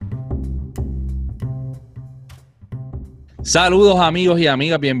Saludos amigos y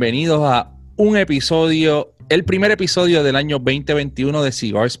amigas, bienvenidos a el primer episodio del año 2021 de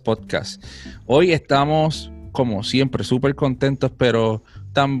Cigars Podcast. Hoy estamos, como siempre, súper contentos, pero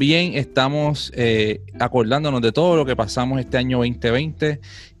también estamos acordándonos de todo lo que pasamos este año 2020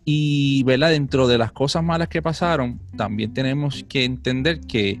 y, ¿verdad? Dentro de las cosas malas que pasaron, también tenemos que entender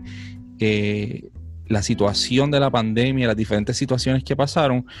que la situación de la pandemia, las diferentes situaciones que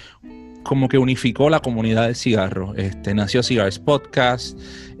pasaron, como que unificó la comunidad del cigarro. Nació Cigars Podcast,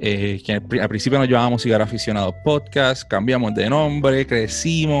 que al principio nos llamábamos Cigarro Aficionados Podcast, cambiamos de nombre,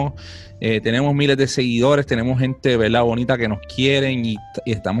 crecimos, tenemos miles de seguidores, tenemos gente, ¿verdad?, bonita que nos quieren y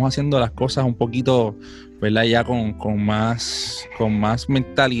estamos haciendo las cosas un poquito, ¿verdad?, ya con más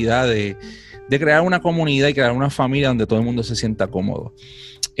mentalidad de crear una comunidad y crear una familia donde todo el mundo se sienta cómodo.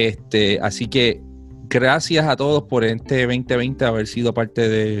 Así que gracias a todos por este 2020 haber sido parte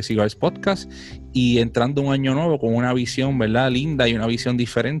de Cigars Podcast y entrando un año nuevo con una visión, ¿verdad?, linda y una visión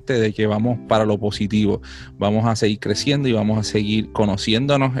diferente de que vamos para lo positivo. Vamos a seguir creciendo y vamos a seguir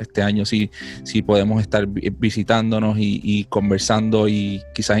conociéndonos. Este año sí podemos estar visitándonos y conversando y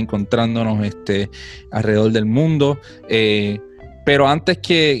quizás encontrándonos alrededor del mundo. Pero antes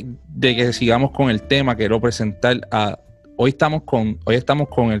de que sigamos con el tema, quiero presentar a... Hoy estamos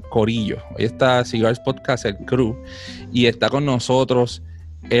con el corillo. Hoy está Cigars Podcast, el crew, y está con nosotros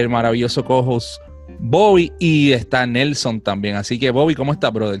el maravilloso co-host Bobby y está Nelson también. Así que, Bobby, ¿cómo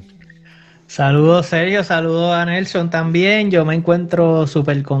estás, brother? Saludos, Sergio, saludos a Nelson también. Yo me encuentro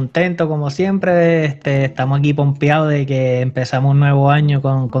súper contento como siempre. Estamos aquí pompeados de que empezamos un nuevo año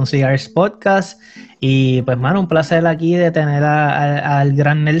con Cigars Podcast. Y pues, mano, un placer aquí de tener al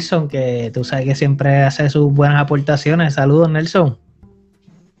gran Nelson, que tú sabes que siempre hace sus buenas aportaciones. Saludos, Nelson.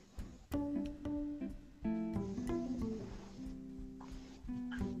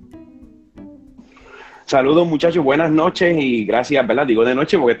 Saludos, muchachos, buenas noches y gracias, ¿verdad? Digo de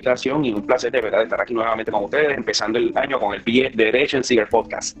noche porque es estación y un placer de verdad estar aquí nuevamente con ustedes, empezando el año con el pie derecho en Cigars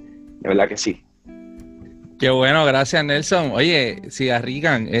Podcast. De verdad que sí. Qué bueno, gracias, Nelson. Oye,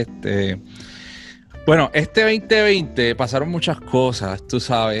 Cigarrigan, bueno, este 2020 pasaron muchas cosas, tú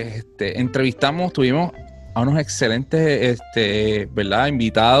sabes. Tuvimos a unos excelentes, ¿verdad?,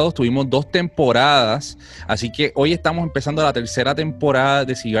 invitados. Tuvimos 2 temporadas, así que hoy estamos empezando la tercera temporada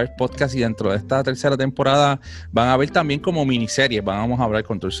de Cigars Podcast y dentro de esta tercera temporada van a haber también como miniseries. Vamos a hablar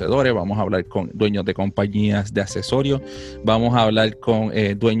con torcedores, vamos a hablar con dueños de compañías de accesorios, vamos a hablar con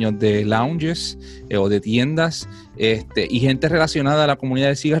dueños de lounges o de tiendas, y gente relacionada a la comunidad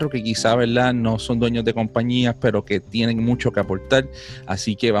de cigarro que quizá, ¿verdad?, no son dueños de compañías, pero que tienen mucho que aportar.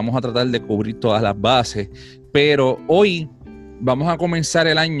 Así que vamos a tratar de cubrir todas las bases. Pero hoy vamos a comenzar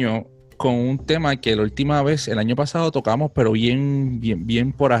el año con un tema que la última vez, el año pasado, tocamos, pero bien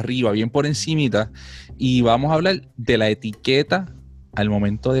por arriba, bien por encimita. Y vamos a hablar de la etiqueta al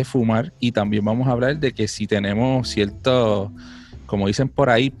momento de fumar y también vamos a hablar de que si tenemos cierto, como dicen por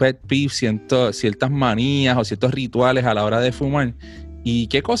ahí, pet peeves, ciertas manías o ciertos rituales a la hora de fumar y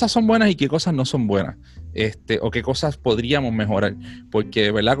qué cosas son buenas y qué cosas no son buenas, o qué cosas podríamos mejorar,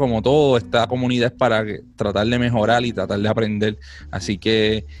 porque, ¿verdad?, como todo, esta comunidad es para tratar de mejorar y tratar de aprender. Así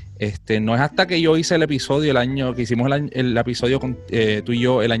que no es hasta que yo hice el episodio hicimos el episodio con tú y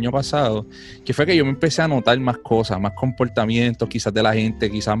yo el año pasado, que fue que yo me empecé a notar más cosas, más comportamientos quizás de la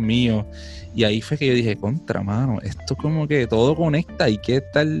gente, quizás míos, y ahí fue que yo dije, contra, mano, esto como que todo conecta, hay que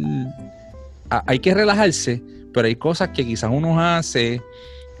relajarse, pero hay cosas que quizás uno hace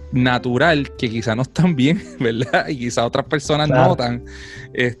natural que quizás no están bien, ¿verdad? Y quizás otras personas Claro. notan.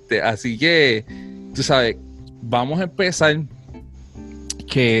 Así que, tú sabes, vamos a empezar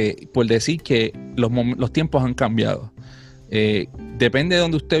por decir que los tiempos han cambiado. Depende de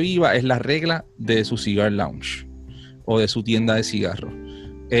donde usted viva, es la regla de su cigar lounge o de su tienda de cigarros.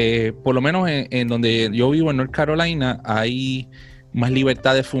 Por lo menos en donde yo vivo, en North Carolina, hay más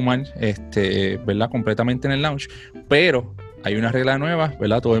libertad de fumar, ¿verdad?, completamente en el lounge, pero hay una regla nueva,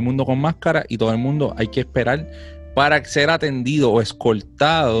 ¿verdad? Todo el mundo con máscara y todo el mundo hay que esperar para ser atendido o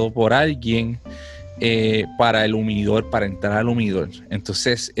escoltado por alguien para el humidor, para entrar al humidor.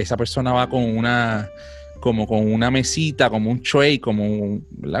 Entonces esa persona va con una mesita, como un tray,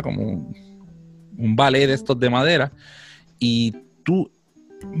 ¿verdad?, como un ballet de estos de madera, y tú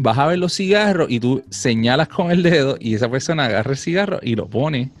vas a ver los cigarros y tú señalas con el dedo y esa persona agarra el cigarro y lo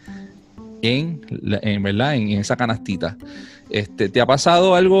pone ¿verdad?, en esa canastita. ¿Te ha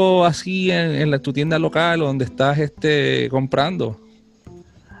pasado algo así en tu tienda local o donde estás comprando?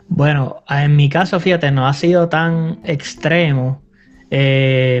 Bueno, en mi caso, fíjate, no ha sido tan extremo,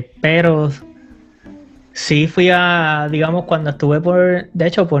 pero Sí fui digamos, cuando estuve de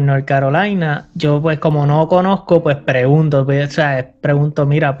hecho, por North Carolina, yo pues como no conozco, pues pregunto, pues, o sea, pregunto,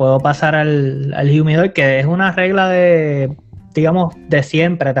 mira, ¿puedo pasar al humidor? Que es una regla digamos, de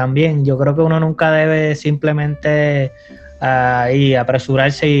siempre también. Yo creo que uno nunca debe simplemente y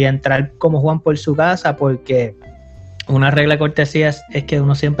apresurarse y entrar como Juan por su casa, porque una regla de cortesía es que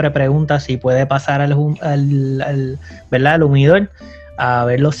uno siempre pregunta si puede pasar ¿verdad? Al humidor a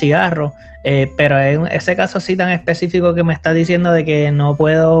ver los cigarros. Pero en ese caso así tan específico que me está diciendo de que no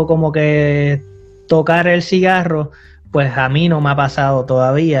puedo como que tocar el cigarro, pues a mí no me ha pasado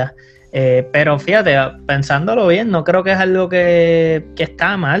todavía. Pero fíjate, pensándolo bien, no creo que es algo que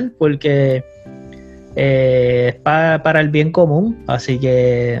está mal, porque es para el bien común, así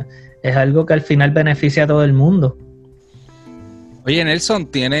que es algo que al final beneficia a todo el mundo. Oye, Nelson,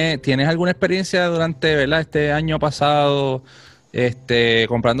 ¿tienes alguna experiencia durante, ¿verdad? Este año pasado,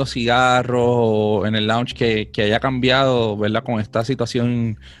 comprando cigarros o en el lounge que haya cambiado, ¿verdad? Con esta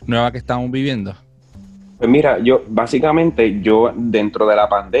situación nueva que estamos viviendo. Pues mira, yo dentro de la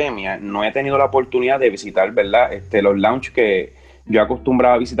pandemia no he tenido la oportunidad de visitar, ¿verdad? Los lounge que yo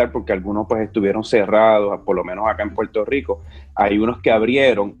acostumbraba a visitar, porque algunos pues estuvieron cerrados, por lo menos acá en Puerto Rico. Hay unos que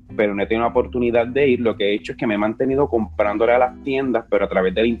abrieron, pero no he tenido la oportunidad de ir. Lo que he hecho es que me he mantenido comprándole a las tiendas, pero a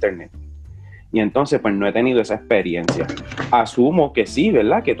través del internet. Y entonces pues no he tenido esa experiencia. Asumo que sí,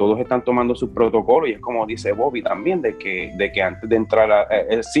 ¿verdad? Que todos están tomando sus protocolos, y es como dice Bobby también, de que antes de entrar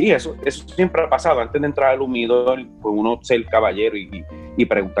sí, eso siempre ha pasado. Antes de entrar al humidor, pues uno ser el caballero y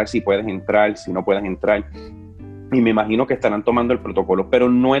preguntar si puedes entrar, si no puedes entrar. Y me imagino que estarán tomando el protocolo, pero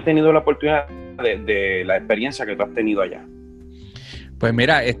no he tenido la oportunidad de la experiencia que tú has tenido allá. Pues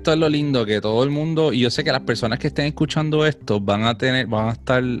mira, esto es lo lindo, que todo el mundo, y yo sé que las personas que estén escuchando esto van a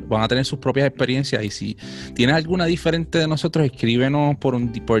tener sus propias experiencias, y si tienes alguna diferente de nosotros, escríbenos por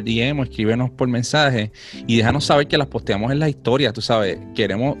DM o escríbenos por mensaje y déjanos saber, que las posteamos en las historias. Tú sabes,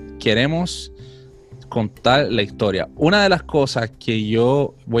 queremos contar la historia. Una de las cosas que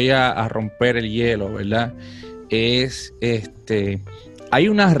yo voy a romper el hielo, ¿verdad? Es hay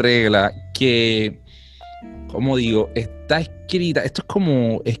una regla que, como digo, está escrita. Esto es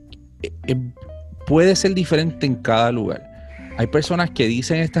como puede ser diferente en cada lugar. Hay personas que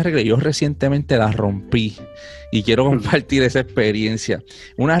dicen esta regla, y yo recientemente la rompí y quiero compartir esa experiencia.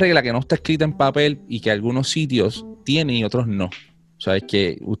 Una regla que no está escrita en papel y que algunos sitios tienen y otros no. O sea, es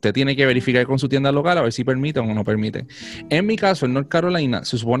que usted tiene que verificar con su tienda local a ver si permiten o no permiten. En mi caso, en North Carolina,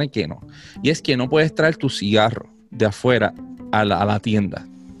 se supone que no. Y es que no puedes traer tu cigarro de afuera a la tienda.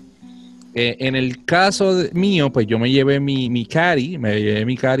 En el caso mío, pues yo me llevé mi caddy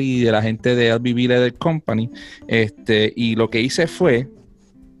de la gente de LBB Leather Company, y lo que hice fue,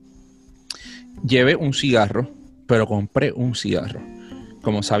 llevé un cigarro, pero compré un cigarro.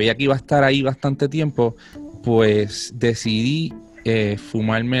 Como sabía que iba a estar ahí bastante tiempo, pues decidí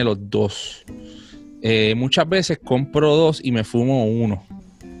fumarme los dos. Muchas veces compro dos y me fumo uno.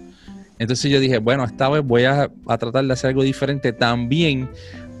 Entonces yo dije, bueno, esta vez voy a tratar de hacer algo diferente también,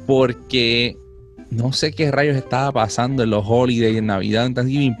 porque no sé qué rayos estaba pasando en los holidays, en Navidad, en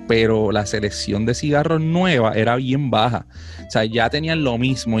Thanksgiving, pero la selección de cigarros nueva era bien baja. O sea, ya tenían lo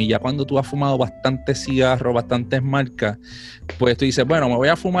mismo, y ya cuando tú has fumado bastantes cigarros, bastantes marcas, pues tú dices, bueno, me voy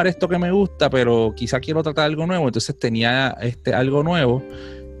a fumar esto que me gusta, pero quizá quiero tratar algo nuevo. Entonces tenía algo nuevo,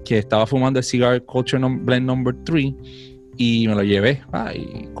 que estaba fumando el Cigar Culture Blend No. 3, y me lo llevé,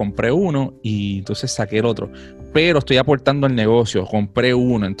 y compré uno, y entonces saqué el otro. Pero estoy aportando al negocio, compré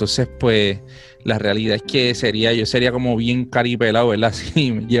uno. Entonces, pues, la realidad es que yo sería como bien caripelado, ¿verdad?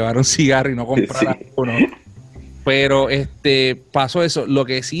 Si me llevara un cigarro y no comprara uno. Pero pasó eso. Lo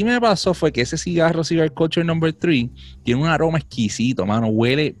que sí me pasó fue que ese cigarro, Cigar Culture No. 3, tiene un aroma exquisito, mano.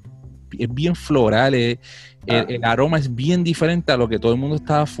 Huele, es bien floral, el aroma es bien diferente a lo que todo el mundo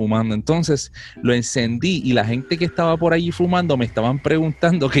estaba fumando. Entonces lo encendí, y la gente que estaba por allí fumando me estaban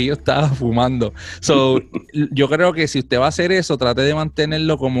preguntando qué yo estaba fumando. So, yo creo que si usted va a hacer eso, trate de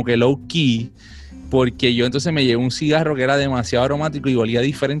mantenerlo como que low key, porque yo entonces me llevé un cigarro que era demasiado aromático y olía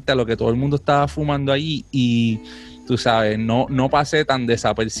diferente a lo que todo el mundo estaba fumando allí, y tú sabes, no pasé tan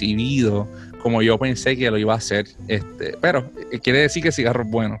desapercibido como yo pensé que lo iba a hacer. Pero quiere decir que el cigarro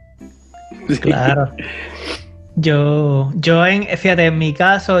es bueno. Claro. Fíjate, en mi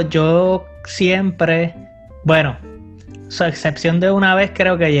caso, yo siempre, bueno, a excepción de una vez,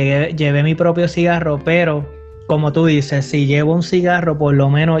 creo que llevé mi propio cigarro, pero como tú dices, si llevo un cigarro, por lo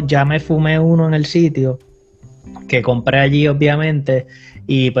menos ya me fumé uno en el sitio que compré allí, obviamente,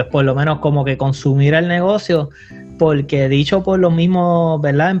 y pues por lo menos como que consumir el negocio, porque dicho por los mismos,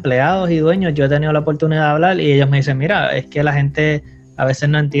 ¿verdad?, empleados y dueños, yo he tenido la oportunidad de hablar, y ellos me dicen, mira, es que la gente a veces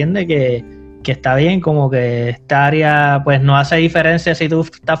no entiende que que está bien, como que esta área pues no hace diferencia si tú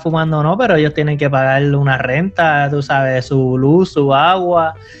estás fumando o no, pero ellos tienen que pagar una renta, tú sabes, su luz, su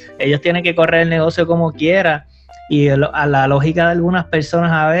agua, ellos tienen que correr el negocio como quiera, y a la lógica de algunas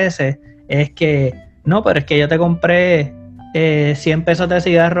personas a veces es que, no, pero es que yo te compré 100 pesos de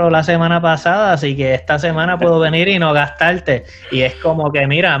cigarro la semana pasada, así que esta semana puedo venir y no gastarte. Y es como que,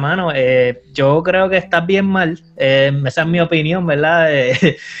 mira, mano, yo creo que estás bien mal. Esa es mi opinión, ¿verdad?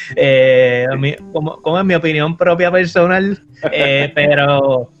 Como es mi opinión propia personal,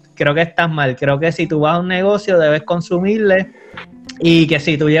 pero creo que estás mal. Creo que si tú vas a un negocio debes consumirle. Y que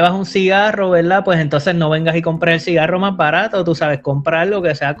si tú llevas un cigarro, ¿verdad? Pues entonces no vengas y compres el cigarro más barato, tú sabes, comprar lo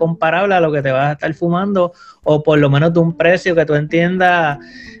que sea comparable a lo que te vas a estar fumando, o por lo menos de un precio que tú entiendas,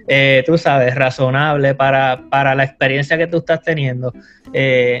 tú sabes, razonable para la experiencia que tú estás teniendo,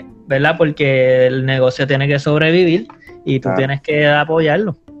 ¿verdad? Porque el negocio tiene que sobrevivir y tú tienes que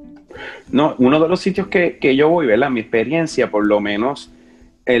apoyarlo. No, uno de los sitios que yo voy, ¿verdad? Mi experiencia, por lo menos,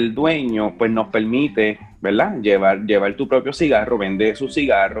 el dueño pues nos permite, ¿verdad? Llevar tu propio cigarro, vende sus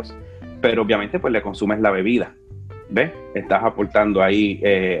cigarros, pero obviamente pues le consumes la bebida, ¿ves? Estás aportando ahí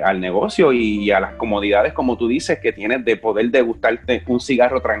al negocio y a las comodidades, como tú dices, que tienes de poder degustarte un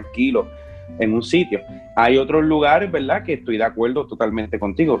cigarro tranquilo en un sitio. Hay otros lugares, ¿verdad? Que estoy de acuerdo totalmente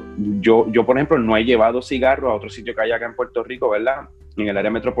contigo. Yo por ejemplo, no he llevado cigarros a otro sitio que hay acá en Puerto Rico, ¿verdad? En el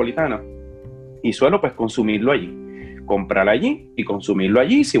área metropolitana, y suelo pues consumirlo allí. Comprar allí y consumirlo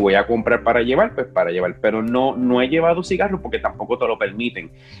allí. Si voy a comprar para llevar, pues para llevar. Pero no he llevado cigarros porque tampoco te lo permiten.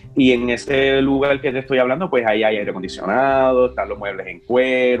 Y en ese lugar que te estoy hablando, pues ahí hay aire acondicionado, están los muebles en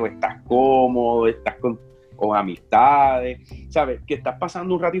cuero, estás cómodo, estás con amistades, sabes que estás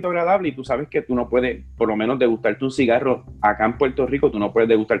pasando un ratito agradable y tú sabes que tú no puedes, por lo menos, degustarte un cigarro acá en Puerto Rico. Tú no puedes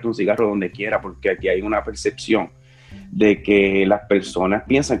degustarte un cigarro donde quiera porque aquí hay una percepción de que las personas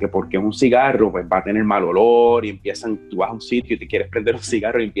piensan que porque es un cigarro pues va a tener mal olor, y tú vas a un sitio y te quieres prender un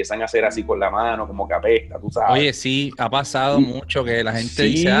cigarro y empiezan a hacer así con la mano como que apesta, tú sabes. Oye, sí, ha pasado mucho que la gente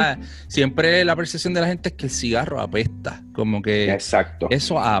dice, siempre la percepción de la gente es que el cigarro apesta, como que exacto,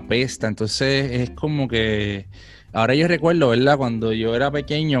 eso apesta, entonces es como que ahora yo recuerdo, ¿verdad? Cuando yo era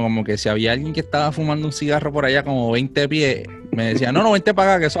pequeño, como que si había alguien que estaba fumando un cigarro por allá como 20 pies, me decía, no, vente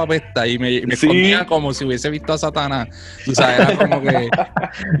para acá que eso apesta. Y me escondía como si hubiese visto a Satanás. Tú sabes, era como que,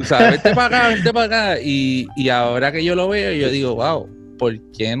 tú sabes, vente para acá. Y ahora que yo lo veo, yo digo, wow, ¿por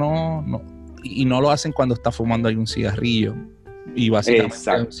qué no? Y no lo hacen cuando está fumando algún cigarrillo. Y básicamente es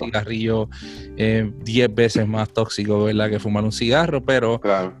un cigarrillo 10 veces más tóxico, ¿verdad?, que fumar un cigarro, pero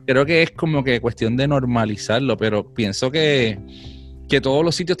creo que es como que cuestión de normalizarlo, pero pienso que todos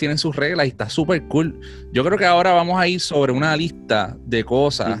los sitios tienen sus reglas y está súper cool. Yo creo que ahora vamos a ir sobre una lista de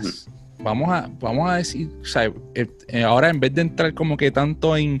cosas. Vamos a decir, o sea, ahora en vez de entrar como que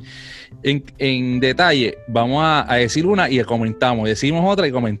tanto en detalle, vamos a decir una y comentamos, decimos otra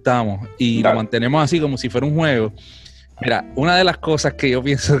y comentamos, y lo mantenemos así como si fuera un juego. Mira, una de las cosas que yo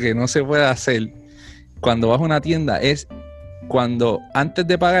pienso que no se puede hacer cuando vas a una tienda es cuando antes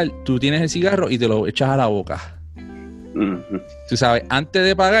de pagar tú tienes el cigarro y te lo echas a la boca. Tú sabes, antes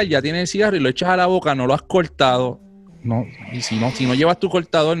de pagar ya tienes el cigarro y lo echas a la boca, no lo has cortado. No, y si no llevas tu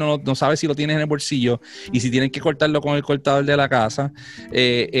cortador, no sabes si lo tienes en el bolsillo, y si tienes que cortarlo con el cortador de la casa,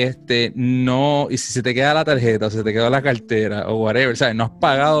 no, y si se te queda la tarjeta, o se te queda la cartera o whatever, ¿sabes? No has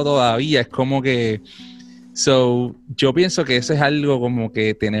pagado todavía, es como que yo pienso que eso es algo como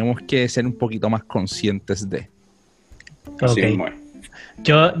que tenemos que ser un poquito más conscientes de. Okay.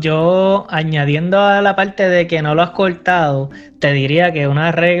 Yo añadiendo a la parte de que no lo has cortado, te diría que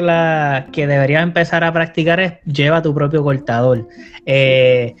una regla que deberías empezar a practicar es lleva tu propio cortador.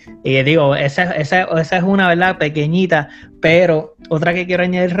 Y digo, esa es una, ¿verdad?, pequeñita, pero otra que quiero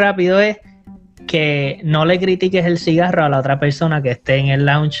añadir rápido es que no le critiques el cigarro a la otra persona que esté en el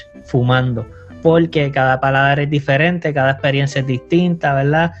lounge fumando, porque cada paladar es diferente, cada experiencia es distinta,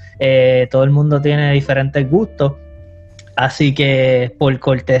 ¿verdad? Todo el mundo tiene diferentes gustos. Así que por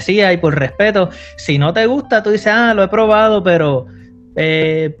cortesía y por respeto, si no te gusta, tú dices, lo he probado, pero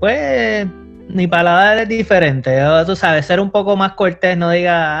pues mi paladar es diferente. Tú sabes, ser un poco más cortés, no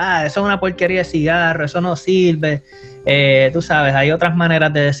digas, eso es una porquería de cigarro, eso no sirve. Tú sabes, hay otras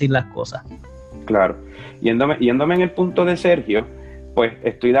maneras de decir las cosas. Claro. Yéndome en el punto de Sergio, pues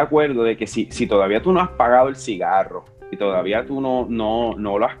estoy de acuerdo de que si todavía tú no has pagado el cigarro y todavía tú no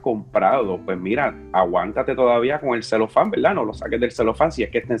lo has comprado, pues mira, aguántate todavía con el celofán, ¿verdad? No lo saques del celofán si es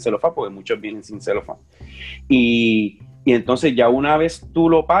que está en celofán, porque muchos vienen sin celofán. Y entonces ya una vez tú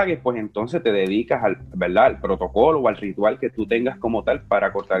lo pagues, pues entonces te dedicas al protocolo o al ritual que tú tengas como tal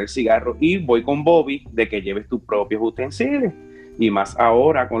para cortar el cigarro. Y voy con Bobby de que lleves tus propios utensilios. Y más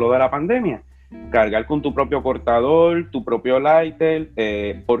ahora con lo de la pandemia, cargar con tu propio cortador, tu propio lighter.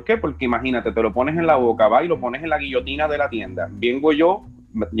 ¿Por qué? Porque imagínate, te lo pones en la boca, va y lo pones en la guillotina de la tienda. Vengo yo,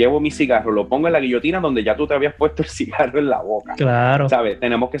 llevo mi cigarro, lo pongo en la guillotina donde ya tú te habías puesto el cigarro en la boca. Claro. ¿Sabes?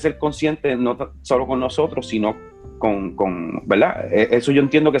 Tenemos que ser conscientes no solo con nosotros, sino con ¿verdad? Eso yo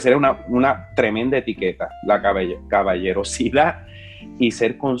entiendo que sería una tremenda etiqueta, la caballerosidad y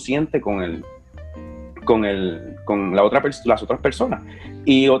ser consciente con las otras personas.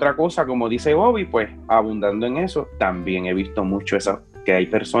 Y otra cosa, como dice Bobby, pues abundando en eso, también he visto mucho que hay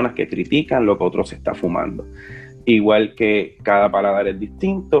personas que critican lo que otro se está fumando. Igual que cada paladar es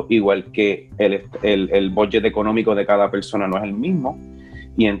distinto, igual que el budget económico de cada persona no es el mismo.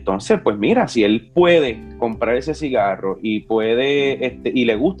 Y entonces, pues mira, si él puede comprar ese cigarro y y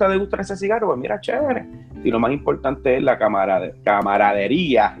le gusta degustar ese cigarro, pues mira, chévere. Y lo más importante es la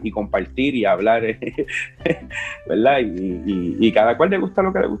camaradería y compartir y hablar, ¿verdad? Y cada cual le gusta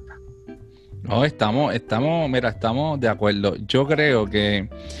lo que le gusta. No, estamos de acuerdo. Yo creo que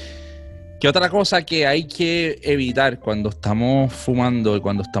otra cosa que hay que evitar cuando estamos fumando y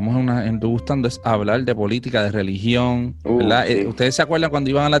cuando estamos degustando es hablar de política, de religión, ¿verdad? Sí. Ustedes se acuerdan cuando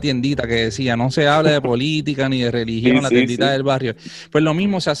iban a la tiendita que decía no se hable de política ni de religión en la tiendita del barrio. Pues lo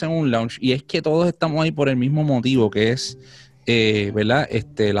mismo se hace en un lounge y es que todos estamos ahí por el mismo motivo, que es ¿verdad?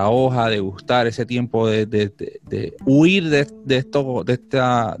 La hoja, de gustar ese tiempo de huir de esto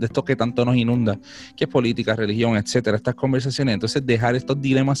que tanto nos inunda, que es política, religión, etcétera, estas conversaciones. Entonces dejar estos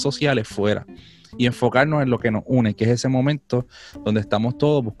dilemas sociales fuera y enfocarnos en lo que nos une, que es ese momento donde estamos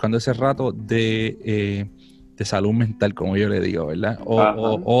todos buscando ese rato de salud mental, como yo le digo, ¿verdad?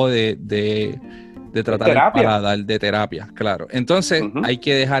 O de tratar el paladar, de terapia, claro. Entonces hay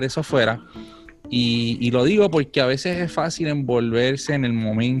que dejar eso fuera. Y lo digo porque a veces es fácil envolverse en el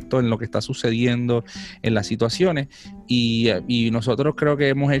momento, en lo que está sucediendo, en las situaciones. Y nosotros creo que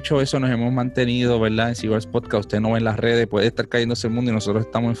hemos hecho eso, nos hemos mantenido, ¿verdad? En Cigars Podcast, usted no ve en las redes, puede estar cayéndose el mundo y nosotros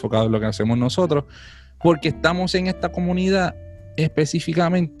estamos enfocados en lo que hacemos nosotros, porque estamos en esta comunidad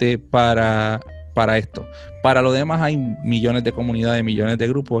específicamente para esto. Para lo demás hay millones de comunidades, millones de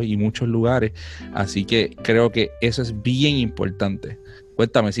grupos y muchos lugares. Así que creo que eso es bien importante.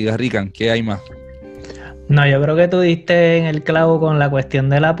 Cuéntame, Cigarrican, ¿qué hay más? No, yo creo que tú diste en el clavo con la cuestión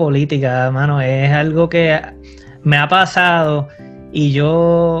de la política, mano. Es algo que me ha pasado y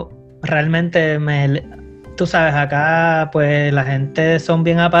yo realmente tú sabes, acá pues la gente son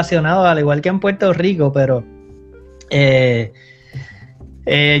bien apasionados, al igual que en Puerto Rico, pero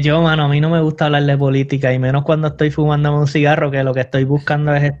mano, a mí no me gusta hablar de política y menos cuando estoy fumándome un cigarro, que lo que estoy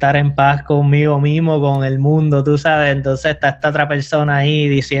buscando es estar en paz conmigo mismo, con el mundo, tú sabes. Entonces está esta otra persona ahí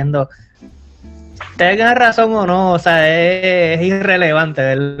diciendo, tengas razón o no, o sea, es irrelevante,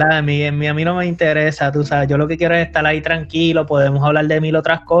 ¿verdad? A mí no me interesa, tú sabes. Yo lo que quiero es estar ahí tranquilo, podemos hablar de 1000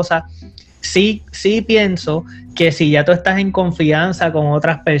 otras cosas. Sí pienso que si ya tú estás en confianza con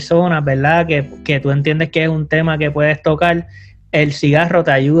otras personas, ¿verdad? Que tú entiendes que es un tema que puedes tocar, el cigarro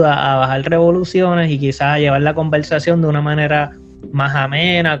te ayuda a bajar revoluciones y quizás a llevar la conversación de una manera más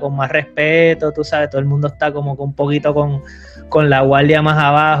amena, con más respeto, tú sabes, todo el mundo está como que un poquito con la guardia más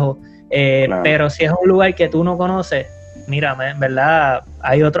abajo, claro. Pero si es un lugar que tú no conoces, mira, en verdad,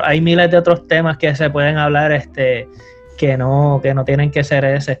 hay miles de otros temas que se pueden hablar, que no tienen que ser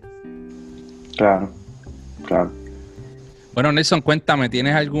ese. Claro. Bueno, Nelson, cuéntame,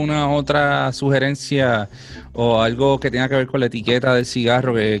 ¿tienes alguna otra sugerencia o algo que tenga que ver con la etiqueta del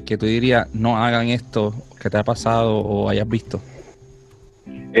cigarro que tú dirías, no hagan esto, que te ha pasado o hayas visto?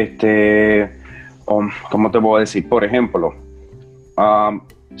 ¿Cómo te puedo decir? Por ejemplo,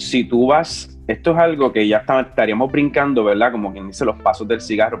 si tú vas, esto es algo que ya estaríamos brincando, ¿verdad? Como quien dice los pasos del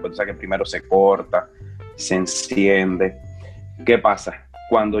cigarro, pero tú sabes que primero se corta, se enciende. ¿Qué pasa?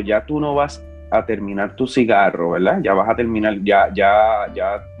 Cuando ya tú no vas a terminar tu cigarro, ¿verdad? Ya vas a terminar, ya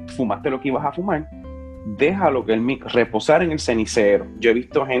fumaste lo que ibas a fumar, déjalo reposar en el cenicero. Yo he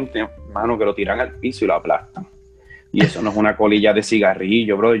visto gente, mano, que lo tiran al piso y lo aplastan. Y eso no es una colilla de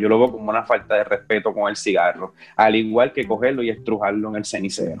cigarrillo, bro. Yo lo veo como una falta de respeto con el cigarro. Al igual que cogerlo y estrujarlo en el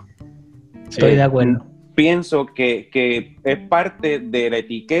cenicero. Estoy de acuerdo. Pienso que es parte de la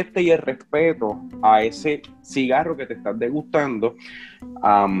etiqueta y el respeto a ese cigarro que te estás degustando,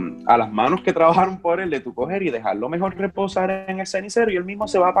 a las manos que trabajaron por él, de tu coger y dejarlo mejor reposar en el cenicero y él mismo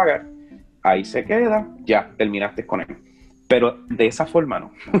se va a apagar. Ahí se queda, ya terminaste con él. Pero de esa forma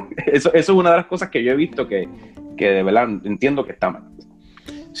no. Eso es una de las cosas que yo he visto que de verdad entiendo que está mal.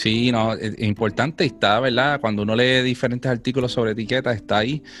 Sí, no, es importante, está, ¿verdad? Cuando uno lee diferentes artículos sobre etiquetas, está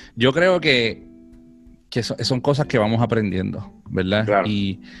ahí. Yo creo que son cosas que vamos aprendiendo, ¿verdad? Claro.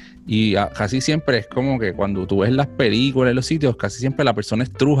 Y casi siempre es como que cuando tú ves las películas en los sitios, casi siempre la persona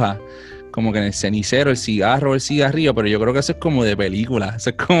estruja como que en el cenicero, el cigarro, el cigarrillo, pero yo creo que eso es como de película.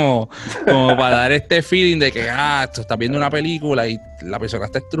 Eso es como para dar este feeling de que, tú estás viendo una película y la persona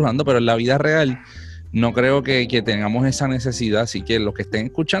está estrujando, pero en la vida real no creo que tengamos esa necesidad. Así que los que estén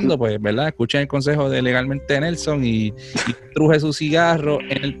escuchando, pues, ¿verdad? Escuchen el consejo de Legalmente Nelson y truje su cigarro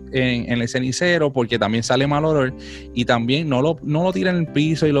en el cenicero, porque también sale mal olor. Y también no lo tire en el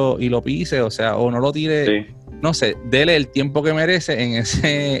piso y lo pise, o sea, o no lo tire... Sí. No sé, dele el tiempo que merece en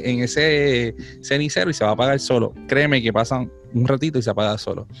ese cenicero y se va a apagar solo. Créeme que pasan un ratito y se apaga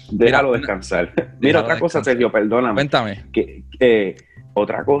solo. Déjalo descansar. Mira, otra cosa, Sergio, perdóname. Cuéntame.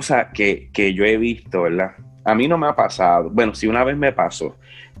 Otra cosa que yo he visto, ¿verdad? A mí no me ha pasado. Bueno, si una vez me pasó.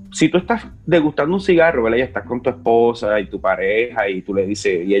 Si tú estás degustando un cigarro, ¿verdad? Y estás con tu esposa y tu pareja y tú le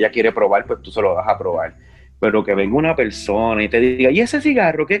dices, y ella quiere probar, pues tú se lo das a probar. Pero que venga una persona y te diga, ¿y ese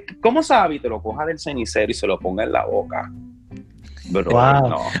cigarro cómo sabe? Y te lo coja del cenicero y se lo ponga en la boca. Bro, wow.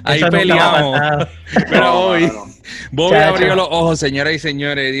 No. Ahí peleamos. Pero hoy, Bobby abrió los ojos, señoras y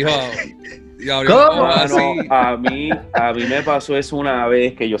señores, y dijo... ¿Cómo? A mí me pasó eso una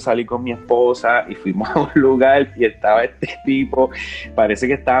vez que yo salí con mi esposa y fuimos a un lugar y estaba este tipo, parece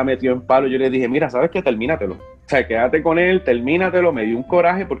que estaba metido en palo. Yo le dije, mira, ¿sabes qué? Termínatelo. O sea, quédate con él, termínatelo. Me dio un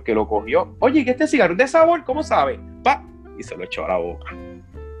coraje porque lo cogió. Oye, ¿qué este cigarro es de sabor? ¿Cómo sabe? ¡Pa! Y se lo echó a la boca.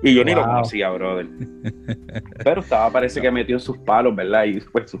 Y yo ni lo conocía, brother. Pero parece que metió en sus palos, ¿verdad? Y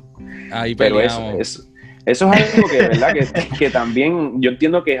pues, ahí pero peleamos. Eso es algo que, ¿verdad? que también yo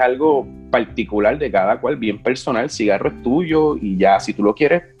entiendo que es algo particular de cada cual, bien personal. El cigarro es tuyo y ya, si tú lo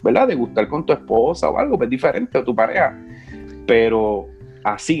quieres, ¿verdad? Degustar con tu esposa o algo, pues diferente, o tu pareja. Pero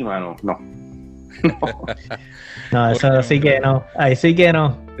así, mano, no. No, eso sí que no. Ahí sí que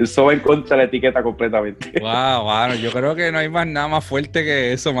no. Eso va en contra de la etiqueta completamente. Wow, mano, yo creo que no hay más nada más fuerte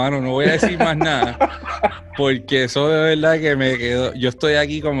que eso, mano. No voy a decir más nada. Porque eso de verdad que me quedó. Yo estoy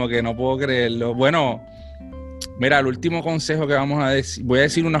aquí como que no puedo creerlo. Bueno, mira, el último consejo que vamos a decir, voy a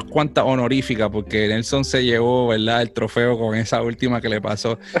decir unas cuantas honoríficas, porque Nelson se llevó, ¿verdad?, el trofeo con esa última que le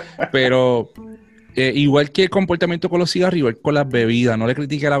pasó. Pero igual que el comportamiento con los cigarros, igual con las bebidas, no le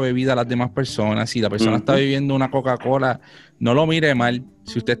critique la bebida a las demás personas. Si la persona está bebiendo una Coca-Cola, no lo mire mal.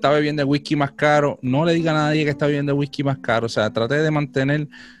 Si usted está bebiendo el whisky más caro, no le diga a nadie que está bebiendo el whisky más caro. O sea, trate de mantener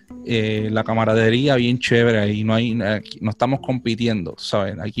la camaradería bien chévere ahí. No estamos compitiendo,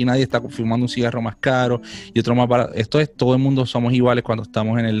 ¿sabes? Aquí nadie está fumando un cigarro más caro y otro más barato. Todo el mundo somos iguales cuando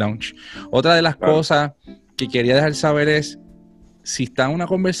estamos en el lounge. Otra de las cosas que quería dejar saber es, si está en una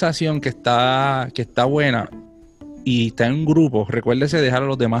conversación que está buena y está en un grupo, recuérdese dejar a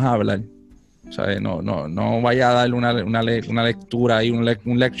los demás hablar. O sea, no vaya a darle una lectura ahí, un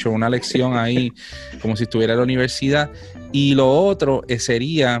lecture, una lección ahí, como si estuviera en la universidad. Y lo otro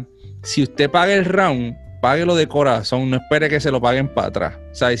sería, si usted paga el round, páguelo de corazón, no espere que se lo paguen para atrás.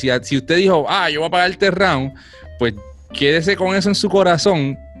 O sea, si usted dijo, yo voy a pagarte el round, pues quédese con eso en su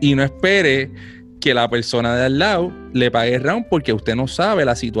corazón y no espere que la persona de al lado le pague el round, porque usted no sabe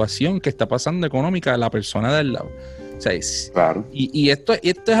la situación que está pasando económica de la persona de al lado. O sea, claro. Y esto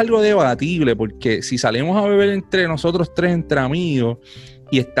es algo debatible, porque si salimos a beber entre nosotros tres, entre amigos,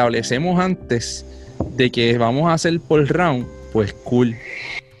 y establecemos antes de que vamos a hacer por round, pues cool.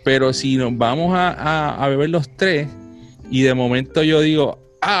 Pero si nos vamos a beber los tres y de momento yo digo,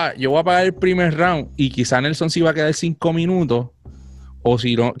 yo voy a pagar el primer round y quizá Nelson sí va a quedar 5 minutos, o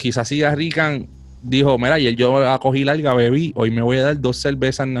si no, quizás siga Rican dijo, mira, ayer yo cogí larga, bebí, hoy me voy a dar 2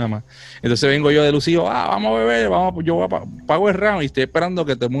 cervezas nada más. Entonces vengo yo de lucido, vamos a beber, yo pago el round y estoy esperando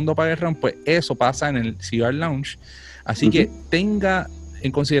que todo el mundo pague el round. Pues eso pasa en el Cigar Lounge. Así que tenga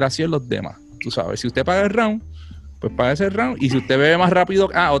en consideración los demás. Tú sabes, si usted paga el round, pues paga ese round. Y si usted bebe más rápido,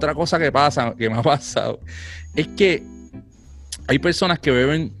 otra cosa que me ha pasado, es que hay personas que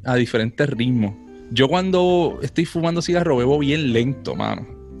beben a diferentes ritmos. Yo cuando estoy fumando cigarro bebo bien lento,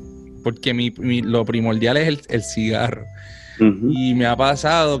 mano. Porque lo primordial es el cigarro. Y me ha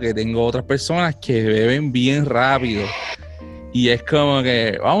pasado que tengo otras personas que beben bien rápido. Y es como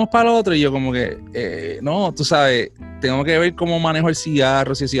que, vamos para el otro. Y yo como que, no, tú sabes, tengo que ver cómo manejo el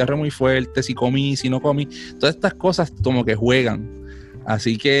cigarro, si el cigarro es muy fuerte, si comí, si no comí. Todas estas cosas como que juegan.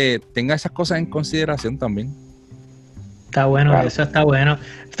 Así que tenga esas cosas en consideración también. Está bueno, claro. Eso está bueno.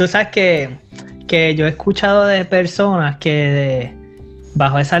 Tú sabes que yo he escuchado de personas que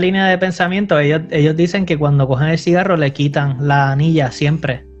bajo esa línea de pensamiento, ellos dicen que cuando cogen el cigarro le quitan la anilla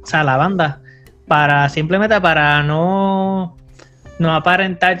siempre, o sea, la banda, simplemente para no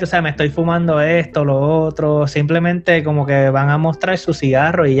aparentar, o sea, me estoy fumando esto, lo otro, simplemente como que van a mostrar su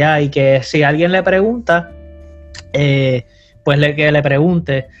cigarro y ya, y que si alguien le pregunta, pues que le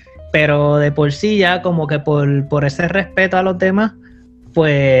pregunte, pero de por sí ya como que por ese respeto a los demás,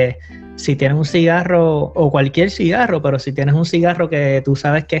 pues si tienes un cigarro, o cualquier cigarro, pero si tienes un cigarro que tú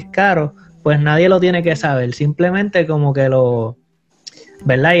sabes que es caro, pues nadie lo tiene que saber, simplemente como que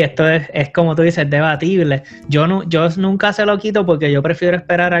 ¿verdad? Y esto es como tú dices, debatible. Yo nunca se lo quito porque yo prefiero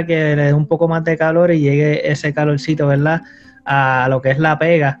esperar a que le dé un poco más de calor y llegue ese calorcito, ¿verdad? A lo que es la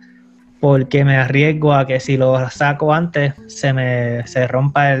pega, porque me arriesgo a que si lo saco antes se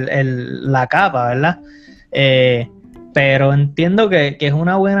rompa la capa, ¿verdad? Pero entiendo que es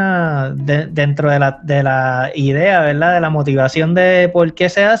una buena, dentro de la idea, ¿verdad? De la motivación de por qué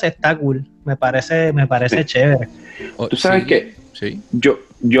se hace, está cool. Me parece Sí. chévere. Tú sabes que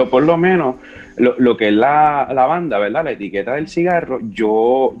yo por lo menos, lo que es la banda, ¿verdad? La etiqueta del cigarro,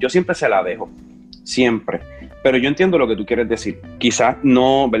 yo siempre se la dejo, siempre. Pero yo entiendo lo que tú quieres decir. Quizás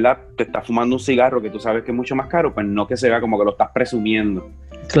no, ¿verdad? Te estás fumando un cigarro que tú sabes que es mucho más caro, pues no que se vea como que lo estás presumiendo.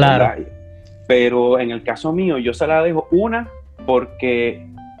 Claro. ¿Verdad? Pero en el caso mío, yo se la dejo porque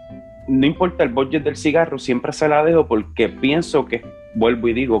no importa el budget del cigarro, siempre se la dejo porque pienso que, vuelvo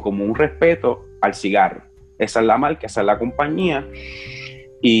y digo, como un respeto al cigarro. Esa es la marca, esa es la compañía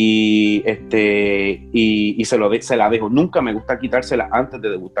y se la dejo. Nunca me gusta quitársela antes de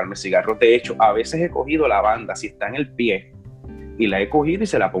degustarme el cigarro. De hecho, a veces he cogido la banda, si está en el pie, y la he cogido y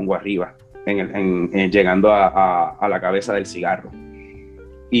se la pongo arriba, llegando a la cabeza del cigarro.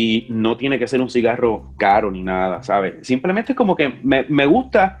 Y no tiene que ser un cigarro caro ni nada, ¿sabes? Simplemente es como que me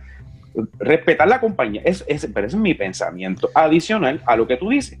gusta respetar la compañía. Pero ese es mi pensamiento. Adicional a lo que tú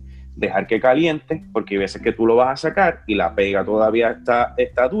dices, dejar que caliente, porque hay veces que tú lo vas a sacar y la pega todavía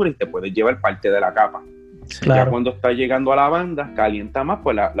está dura y te puedes llevar parte de la capa. Claro. Ya cuando está llegando a la banda, calienta más,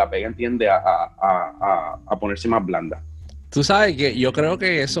 pues la pega tiende a ponerse más blanda. Tú sabes que yo creo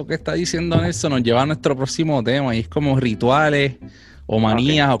que eso que está diciendo Nelson nos lleva a nuestro próximo tema, y es como rituales o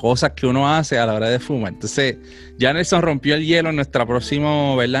manías o cosas que uno hace a la hora de fumar. Entonces, ya Nelson rompió el hielo en nuestro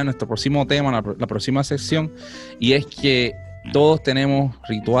próximo tema, la próxima sección, y es que todos tenemos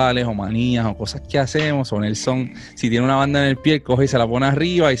rituales o manías o cosas que hacemos. O Nelson, si tiene una banda en el pie, coge y se la pone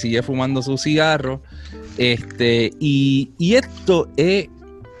arriba y sigue fumando su cigarro. Y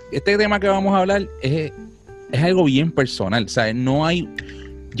este tema que vamos a hablar es algo bien personal, ¿sabes? No hay...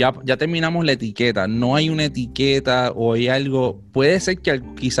 Ya terminamos la etiqueta, no hay una etiqueta o hay algo, puede ser que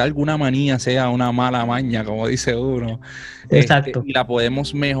quizá alguna manía sea una mala maña, como dice uno. Exacto. Y la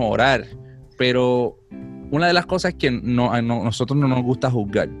podemos mejorar, pero una de las cosas es que nosotros no nos gusta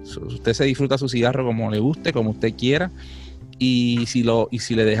juzgar. Usted se disfruta su cigarro como le guste, como usted quiera, y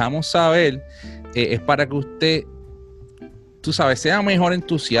si le dejamos saber, es para que usted, tú sabes, sea mejor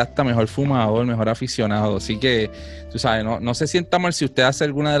entusiasta, mejor fumador, mejor aficionado. Así que, tú sabes, no se sienta mal si usted hace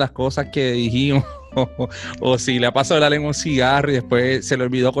alguna de las cosas que dijimos o si le ha pasado la lengua un cigarro y después se le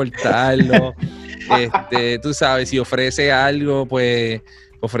olvidó cortarlo. Tú sabes, si ofrece algo, pues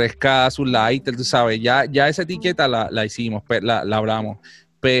ofrezca su lighter, tú sabes. Ya esa etiqueta la hicimos, la hablamos.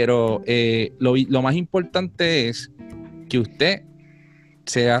 Pero lo más importante es que usted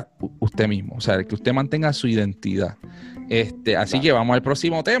sea usted mismo, o sea, que usted mantenga su identidad. Así que vamos al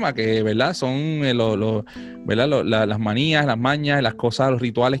próximo tema, que ¿verdad? Son ¿verdad? Las manías, las mañas, las cosas, los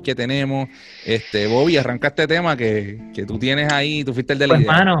rituales que tenemos. Bobby, arranca este tema que tú tienes ahí, tú fuiste el de la idea.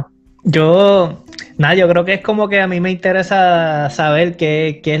 Hermano, yo creo que es como que a mí me interesa saber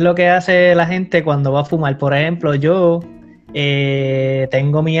qué es lo que hace la gente cuando va a fumar. Por ejemplo, yo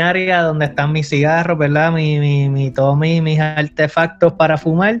tengo mi área donde están mis cigarros, ¿verdad? Todos mis artefactos para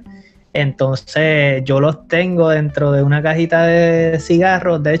fumar. Entonces yo los tengo dentro de una cajita de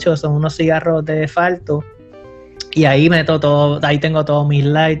cigarros. De hecho, son unos cigarros de falto. Y ahí meto todo, ahí tengo todos mis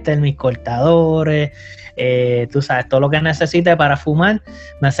lighters, mis cortadores, tú sabes, todo lo que necesite para fumar.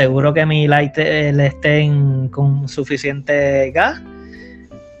 Me aseguro que mi lighter estén con suficiente gas.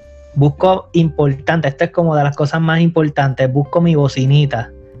 Busco importante, esto es como de las cosas más importantes, busco mi bocinita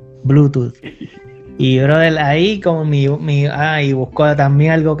Bluetooth. Y brother, ahí con y busco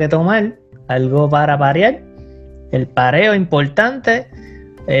también algo que tomar, algo para parear, el pareo importante,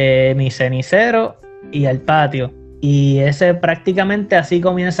 mi cenicero y el patio. Y ese prácticamente así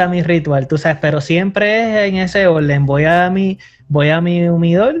comienza mi ritual, tú sabes, pero siempre es en ese orden. Voy a mi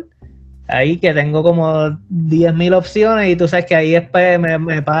humidor, ahí que tengo como 10.000 opciones, y tú sabes que ahí después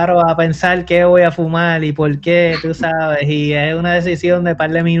me paro a pensar qué voy a fumar y por qué, tú sabes, y es una decisión de par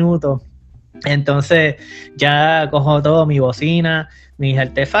de minutos. Entonces ya cojo todo, mi bocina, mis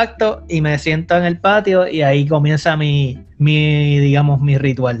artefactos, y me siento en el patio y ahí comienza mi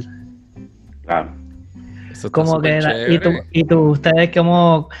ritual. Claro. Como que ustedes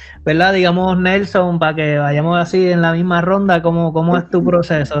como, ¿verdad? Digamos, Nelson, para que vayamos así en la misma ronda, ¿cómo es tu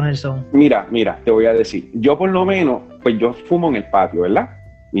proceso, Nelson? Mira, te voy a decir, yo por lo menos, pues yo fumo en el patio, ¿verdad?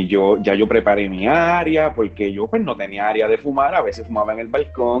 Y yo preparé mi área, porque yo pues no tenía área de fumar, a veces fumaba en el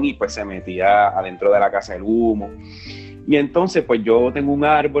balcón y pues se metía adentro de la casa el humo. Y entonces pues yo tengo un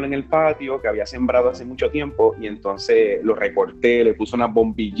árbol en el patio que había sembrado hace mucho tiempo y entonces lo recorté, le puse unas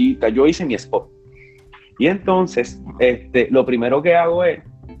bombillitas, yo hice mi spot. Y entonces lo primero que hago es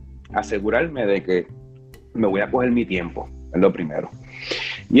asegurarme de que me voy a coger mi tiempo, es lo primero.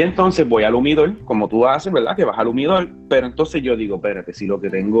 Y entonces voy al humidor, como tú haces, ¿verdad? Que vas al humidor, pero entonces yo digo, espérate, si lo que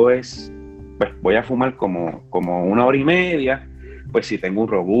tengo es, pues voy a fumar como 1 hora y media, pues si tengo un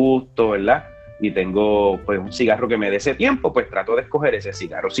robusto, ¿verdad? Y tengo pues un cigarro que me dé ese tiempo, pues trato de escoger ese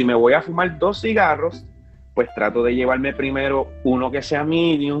cigarro. Si me voy a fumar 2 cigarros, pues trato de llevarme primero uno que sea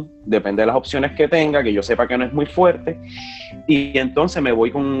medium, depende de las opciones que tenga, que yo sepa que no es muy fuerte, y entonces me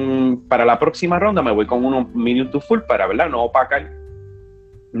voy para la próxima ronda, me voy con uno medium to full para, ¿verdad? No opacar,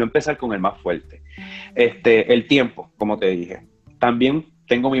 no empezar con el más fuerte. El tiempo, como te dije. También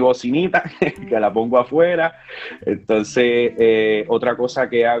tengo mi bocinita, que la pongo afuera. Entonces, otra cosa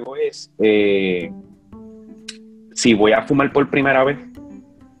que hago es, si voy a fumar por primera vez,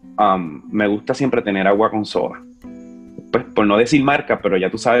 me gusta siempre tener agua con soda. Pues por no decir marca, pero ya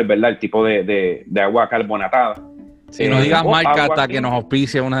tú sabes, ¿verdad? El tipo de agua carbonatada. Si no digas marca hasta que nos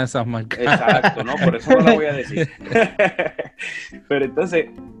auspicie una de esas marcas. Exacto, ¿no? Por eso no la voy a decir. Pero entonces,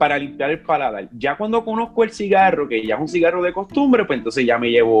 para limpiar el paladar, ya cuando conozco el cigarro, que ya es un cigarro de costumbre, pues entonces ya me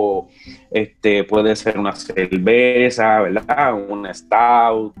llevo, puede ser una cerveza, ¿verdad? Una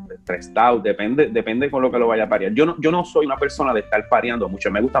stout, 3 stout, depende con lo que lo vaya a parear. Yo no soy una persona de estar pareando mucho,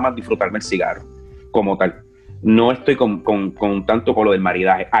 me gusta más disfrutarme el cigarro como tal. No estoy con tanto con lo del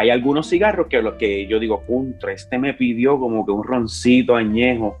maridaje. Hay algunos cigarros que yo digo, contra, me pidió como que un roncito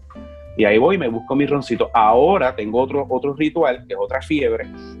añejo. Y ahí voy y me busco mi roncito. Ahora tengo otro ritual, que es otra fiebre,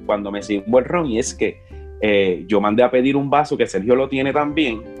 cuando me sirvo el ron, y es que yo mandé a pedir un vaso, que Sergio lo tiene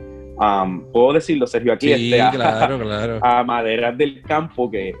también. Puedo decirlo, Sergio, aquí sí, claro. A Maderas del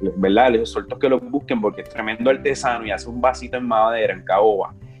Campo, que, ¿verdad? Les suelto que lo busquen porque es tremendo artesano y hace un vasito en madera, en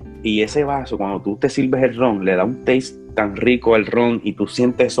caoba. Y ese vaso, cuando tú te sirves el ron, le da un taste tan rico al ron y tú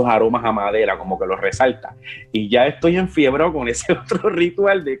sientes esos aromas a madera, como que los resalta. Y ya estoy enfiebrado con ese otro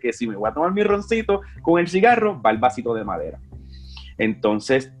ritual de que si me voy a tomar mi roncito con el cigarro, va el vasito de madera.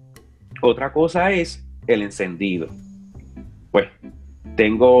 Entonces, otra cosa es el encendido. Pues,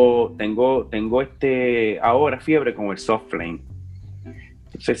 tengo ahora fiebre con el soft flame.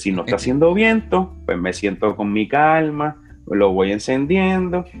 Entonces, si no está haciendo viento, pues me siento con mi calma, lo voy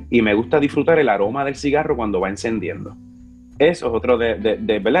encendiendo y me gusta disfrutar el aroma del cigarro cuando va encendiendo. Eso es otro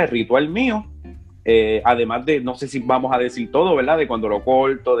 ¿verdad? El ritual mío. Además de, no sé si vamos a decir todo, ¿verdad? De cuando lo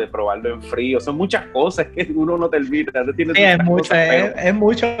corto, de probarlo en frío. Son muchas cosas que uno no termina. Sí, es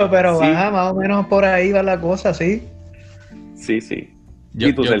mucho, pero sí. Más o menos por ahí va la cosa, sí. Sí.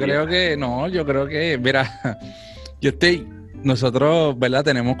 Yo creo que, mira, nosotros, ¿verdad?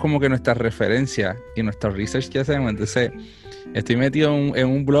 Tenemos como que nuestras referencias y nuestro research que hacemos. Entonces, estoy metido en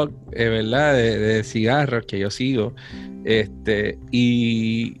un blog, ¿verdad? De cigarros que yo sigo.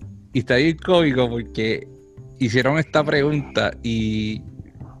 Y está bien cómico porque hicieron esta pregunta y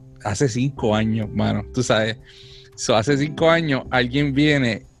hace 5 años, mano, tú sabes. Hace 5 años alguien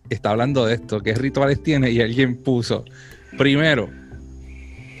viene, está hablando de esto, qué rituales tiene, y alguien puso, primero,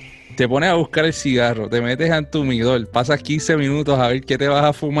 te pones a buscar el cigarro, te metes en tu humidor, pasas 15 minutos a ver qué te vas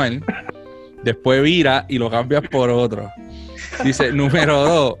a fumar, después vira y lo cambias por otro. Dice, número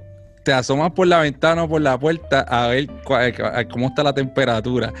 2, te asomas por la ventana o por la puerta a ver cómo está la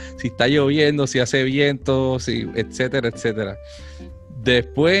temperatura, si está lloviendo, si hace viento, etcétera, etcétera.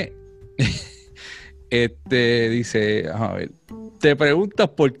 Después, dice, a ver, te preguntas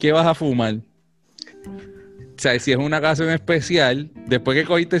por qué vas a fumar. O sea, si es una ocasión especial, después que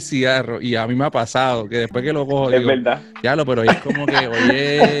cogiste el cigarro, y a mí me ha pasado, que después que lo cojo, es verdad. Pero hoy es como que hoy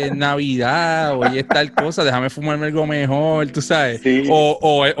es Navidad, hoy es tal cosa, déjame fumarme algo mejor, tú sabes. Sí. O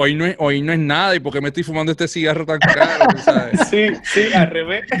hoy no es nada, ¿y por qué me estoy fumando este cigarro tan caro? ¿Tú sabes? Sí, al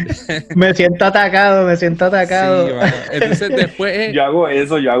revés. Me siento atacado. Sí, bueno. Entonces después... Yo hago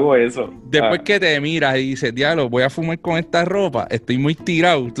eso. Después que te miras y dices, diablo, voy a fumar con esta ropa, estoy muy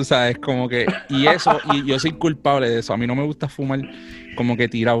tirado, tú sabes, como que... Y yo soy culpable de eso. A mí no me gusta fumar como que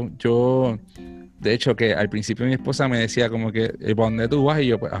tirado. Yo, de hecho, que al principio mi esposa me decía como que, ¿para dónde tú vas? Y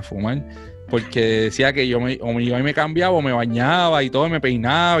yo, pues, a fumar. Porque decía que yo me iba y me cambiaba, o me bañaba y todo, me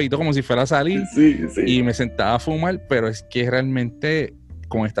peinaba y todo como si fuera a salir. Sí. Y me sentaba a fumar, pero es que realmente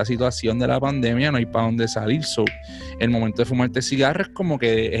con esta situación de la pandemia no hay para dónde salir. El momento de fumarte cigarro es como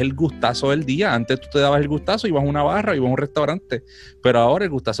que es el gustazo del día. Antes tú te dabas el gustazo, ibas a una barra, ibas a un restaurante, pero ahora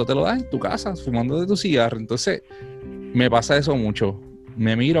el gustazo te lo das en tu casa, fumando de tu cigarro. Entonces me pasa eso mucho.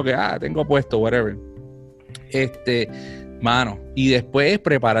 me miro que, tengo puesto, whatever. Mano, y después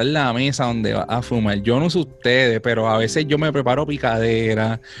preparar la mesa donde va a fumar. Yo no sé ustedes, pero a veces yo me preparo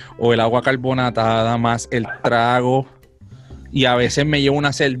picadera o el agua carbonatada más el trago. Y a veces me llevo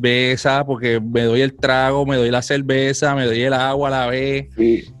una cerveza porque me doy el trago, me doy la cerveza, me doy el agua a la vez.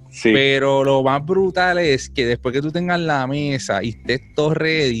 Sí. Pero lo más brutal es que después que tú tengas la mesa y estés todo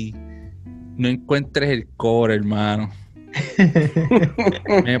ready, no encuentres el core, hermano.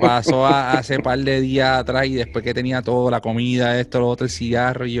 Me pasó hace par de días atrás y después que tenía todo, la comida, esto, lo otro, el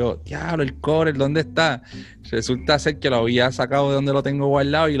cigarro, y yo, diablo, el core, ¿dónde está? Resulta ser que lo había sacado de donde lo tengo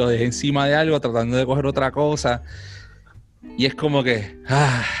guardado y lo dejé encima de algo tratando de coger otra cosa. Y es como que,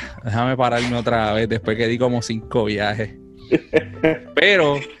 déjame pararme otra vez después que di como 5 viajes.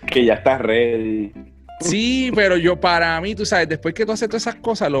 Pero... que ya estás ready. Sí, pero para mí, tú sabes, después que tú haces todas esas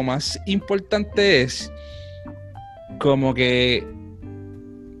cosas, lo más importante es como que,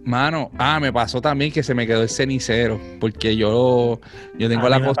 mano, me pasó también que se me quedó el cenicero, porque yo tengo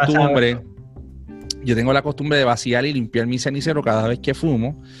la costumbre, de vaciar y limpiar mi cenicero cada vez que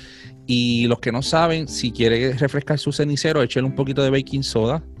fumo. Y los que no saben, si quiere refrescar su cenicero, échale un poquito de baking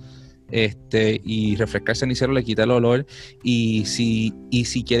soda. Y refrescar el cenicero le quita el olor. Y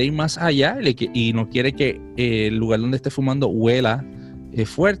si quiere ir más allá y no quiere que el lugar donde esté fumando huela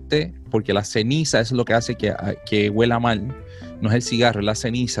fuerte, porque la ceniza es lo que hace que huela mal, no es el cigarro, es la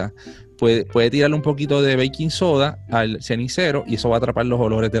ceniza. Puede tirarle un poquito de baking soda al cenicero y eso va a atrapar los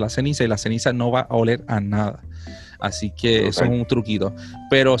olores de la ceniza y la ceniza no va a oler a nada. Así que eso es un truquito.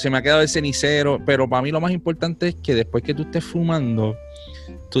 Pero se me ha quedado el cenicero. Pero para mí lo más importante es que después que tú estés fumando,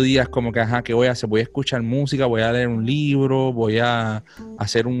 tú digas como que, ¿qué voy a hacer? Voy a escuchar música, voy a leer un libro, voy a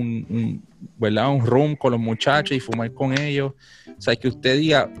hacer un room con los muchachos y fumar con ellos. O sea, que usted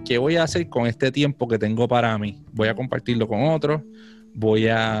diga, ¿qué voy a hacer con este tiempo que tengo para mí? Voy a compartirlo con otros, voy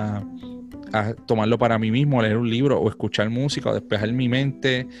a tomarlo para mí mismo, leer un libro o escuchar música o despejar mi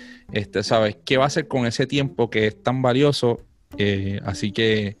mente. ¿Sabes? ¿Qué va a hacer con ese tiempo que es tan valioso? Así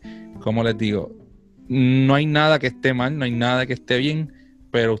que, como les digo, no hay nada que esté mal, no hay nada que esté bien,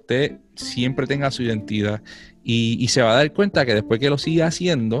 pero usted siempre tenga su identidad y se va a dar cuenta que después que lo siga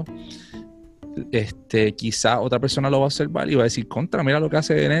haciendo, quizá otra persona lo va a observar y va a decir, mira lo que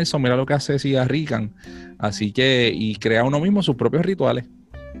hace Nelson, mira lo que hace Cigarrican. Así que, y crea uno mismo sus propios rituales.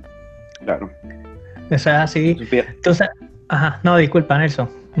 Claro. Eso es así. Entonces, no, disculpa, Nelson.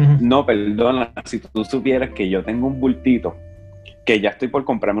 Uh-huh. No, perdona, si tú supieras que yo tengo un bultito, que ya estoy por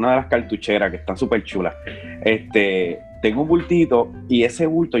comprarme una de las cartucheras que están súper chulas. Tengo un bultito y ese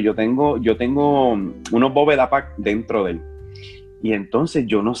bulto yo tengo unos bóveda pack dentro de él. Y entonces,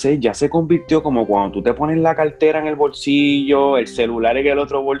 yo no sé, ya se convirtió como cuando tú te pones la cartera en el bolsillo, el celular en el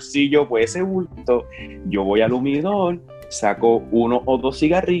otro bolsillo, pues ese bulto, yo voy al humidor, saco 1 o 2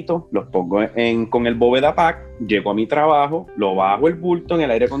 cigarritos, los pongo con el bóveda pack, llego a mi trabajo, lo bajo el bulto en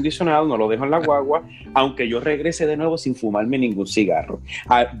el aire acondicionado, no lo dejo en la guagua, aunque yo regrese de nuevo sin fumarme ningún cigarro.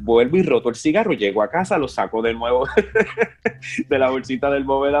 Vuelvo y roto el cigarro, llego a casa, lo saco de nuevo de la bolsita del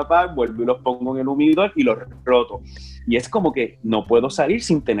bóveda pack, vuelvo y los pongo en el humidor y los roto. Y es como que no puedo salir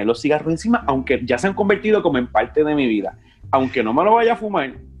sin tener los cigarros encima, aunque ya se han convertido como en parte de mi vida. Aunque no me lo vaya a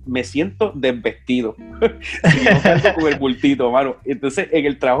fumar, me siento desvestido. Y no salgo con el bultito, mano. Entonces, en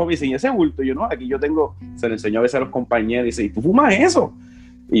el trabajo me dicen, ese bulto, yo no, aquí yo tengo, se lo enseño a veces a los compañeros, y dice, ¿y tú fumas eso?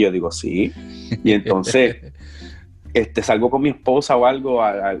 Y yo digo, sí. Y entonces, salgo con mi esposa o algo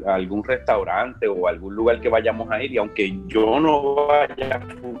a algún restaurante o a algún lugar que vayamos a ir, y aunque yo no vaya a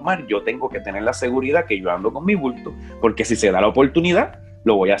fumar, yo tengo que tener la seguridad que yo ando con mi bulto, porque si se da la oportunidad,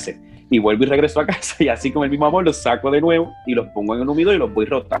 lo voy a hacer. Y vuelvo y regreso a casa y así con el mismo amor los saco de nuevo y los pongo en el humidor y los voy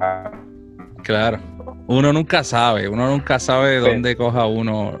rotando. Claro. Uno nunca sabe de dónde coja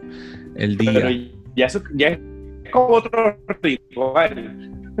uno el día. Pero ya es como otro ritual.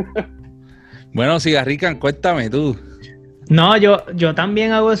 Bueno, Cigarrican, cuéntame tú. No, yo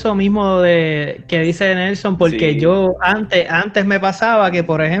también hago eso mismo de que dice Nelson, porque sí. Yo antes me pasaba que,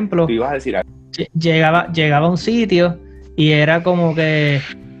 por ejemplo, ¿te ibas a decir algo? llegaba a un sitio y era como que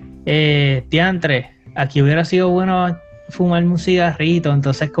diantre, aquí hubiera sido bueno fumarme un cigarrito,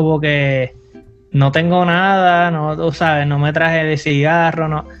 entonces como que no tengo nada, no, tú sabes, no me traje de cigarro,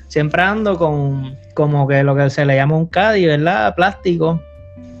 no, siempre ando con como que lo que se le llama un caddy, ¿verdad? Plástico.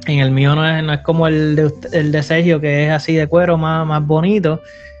 En el mío no es como el de Sergio, que es así de cuero, más bonito.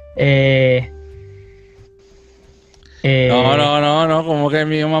 No, como que el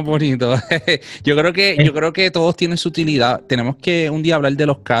mío más bonito. Yo creo que todos tienen su utilidad. Tenemos que un día hablar de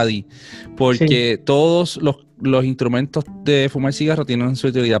los caddy, porque sí. Todos los instrumentos de fumar cigarro tienen su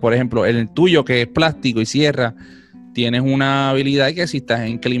utilidad. Por ejemplo, el tuyo, que es plástico y cierra, tienes una habilidad que si estás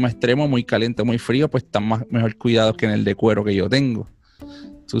en clima extremo, muy caliente, muy frío, pues estás mejor cuidado que en el de cuero que yo tengo.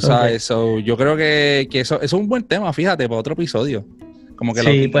 Tú sabes, yo creo que eso es un buen tema, fíjate, para otro episodio. Como que la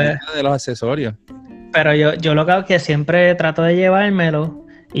utilidad de los accesorios. Pero yo lo que hago es que siempre trato de llevármelo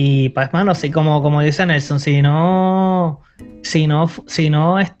y pues, mano, sí, como dice Nelson, si no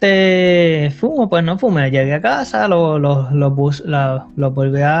fumo, pues no fume. Llegué a casa, los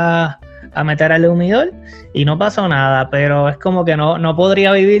volví a meter al humidor y no pasó nada, pero es como que no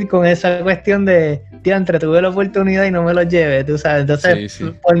podría vivir con esa cuestión de diantre, tuve la oportunidad y no me los lleve, tú sabes. Entonces,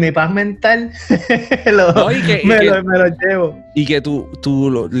 sí. Por mi paz mental, me los llevo. Y que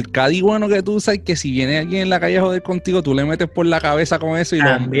el caddy bueno que tú sabes que si viene alguien en la calle a joder contigo, tú le metes por la cabeza con eso y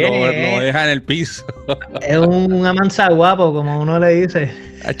lo dejas en el piso. Es un amansaguapo, como uno le dice.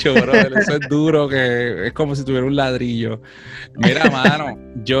 Acho, brother, eso es duro, que es como si tuviera un ladrillo. Mira, mano,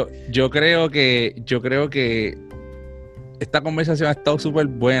 yo creo que esta conversación ha estado súper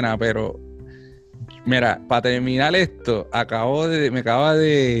buena, pero mira, para terminar esto, me acaba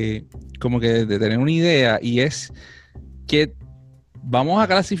de como que de tener una idea, y es que vamos a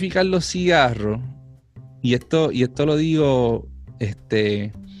clasificar los cigarros, y esto lo digo,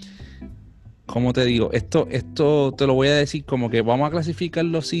 ¿cómo te digo? Esto te lo voy a decir como que vamos a clasificar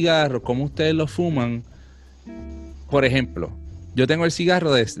los cigarros, como ustedes los fuman. Por ejemplo, yo tengo el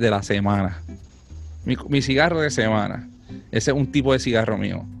cigarro de la semana, mi cigarro de semana. Ese es un tipo de cigarro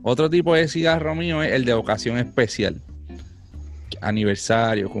mío. Otro tipo de cigarro mío es el de ocasión especial.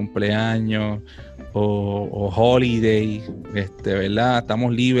 Aniversario, cumpleaños o holiday, ¿verdad?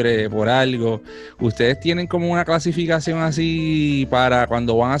 Estamos libres por algo. ¿Ustedes tienen como una clasificación así para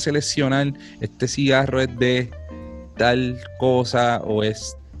cuando van a seleccionar este cigarro es de tal cosa o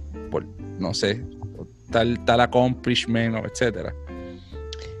es por, no sé, tal accomplishment, etcétera?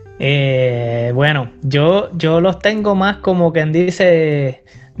 Bueno, yo los tengo más como quien dice,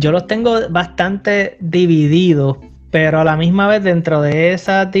 yo los tengo bastante divididos, pero a la misma vez dentro de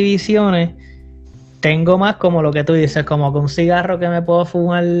esas divisiones tengo más como lo que tú dices, como que un cigarro que me puedo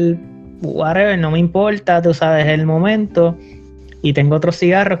fumar, whatever, no me importa, tú sabes, el momento. Y tengo otros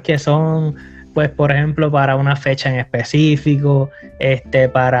cigarros que son, pues, por ejemplo, para una fecha en específico,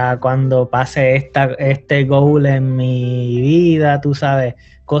 para cuando pase este goal en mi vida, tú sabes,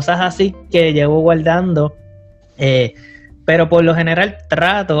 cosas así que llevo guardando, pero por lo general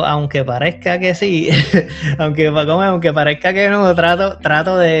trato, aunque parezca que sí, aunque parezca que no,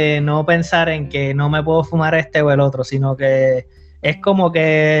 trato de no pensar en que no me puedo fumar este o el otro, sino que es como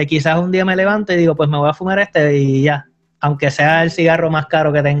que quizás un día me levanto y digo, pues me voy a fumar este y ya, aunque sea el cigarro más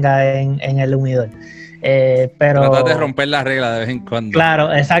caro que tenga en el humidor. Pero tratas de romper las reglas de vez en cuando.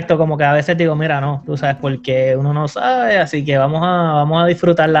 Claro, exacto, como que a veces digo, mira, no, tú sabes, porque uno no sabe, así que vamos a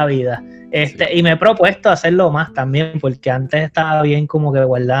disfrutar la vida. Sí. Y me he propuesto hacerlo más también, porque antes estaba bien como que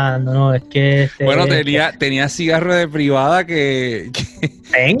guardando, ¿no? Es que bueno, tenía cigarro de privada que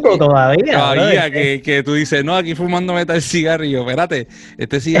tengo todavía. Todavía, que tú dices, no, aquí fumándome tal cigarro. Y yo, espérate,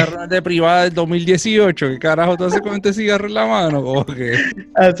 este cigarro es de privada del 2018. ¿Qué carajo tú haces con este cigarro en la mano? Como que...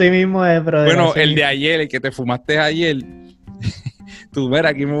 Así mismo es, bro. Bueno, el de ayer, el que te fumaste ayer. Tú, mira,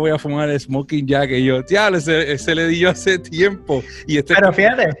 aquí me voy a fumar el Smoking Jack. Y yo, tío, ese le di yo hace tiempo. Y pero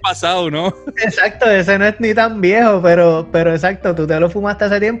fíjate, es pasado, ¿no? Exacto, ese no es ni tan viejo, pero exacto, tú te lo fumaste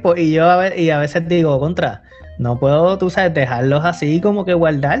hace tiempo. Y yo a veces digo, no puedo, tú sabes, dejarlos así como que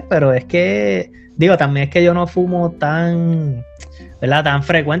guardar, pero es que, digo, también es que yo no fumo tan, ¿verdad? Tan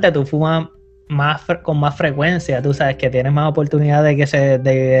frecuente, tú fumas con más frecuencia, tú sabes que tienes más oportunidad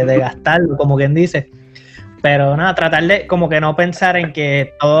de gastarlo, como quien dice. Pero nada, tratar de como que no pensar en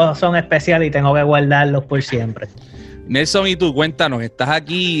que todos son especiales y tengo que guardarlos por siempre. Nelson, y tú, cuéntanos, estás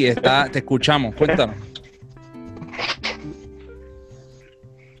aquí, te escuchamos, cuéntanos.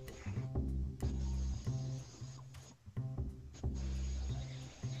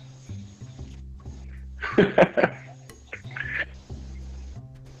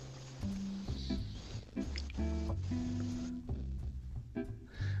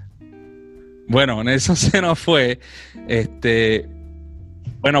 Bueno, Nelson se nos fue.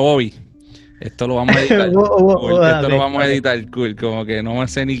 Bueno, Bobby, esto lo vamos a editar. Esto lo vamos a editar, cool. Como que no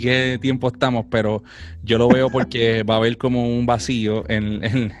sé ni qué tiempo estamos, pero yo lo veo porque va a haber como un vacío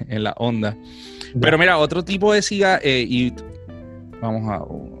en la onda. Pero mira, otro tipo de cigarro,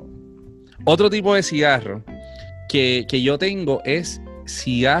 otro tipo de cigarro que yo tengo es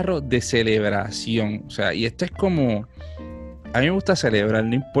cigarro de celebración. O sea, y esto es como a mí me gusta celebrar,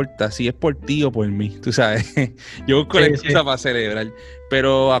 no importa si es por ti o por mí, tú sabes. Yo busco la excusa para celebrar,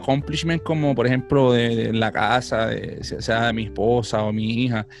 pero accomplishment como, por ejemplo, de la casa, sea de mi esposa o mi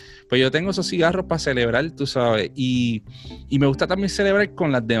hija, pues yo tengo esos cigarros para celebrar, tú sabes, y me gusta también celebrar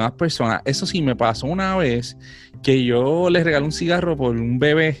con las demás personas. Eso sí, me pasó una vez que yo les regalé un cigarro por un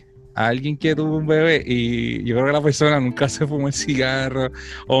bebé, a alguien que tuvo un bebé, y yo creo que la persona nunca se fumó el cigarro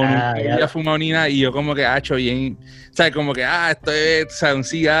o nunca había fumado ni nada, y yo como que hecho bien, ¿sabes? Como que esto es, ¿sabes? Un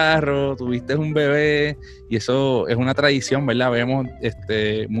cigarro, tuviste un bebé, y eso es una tradición, ¿verdad? Vemos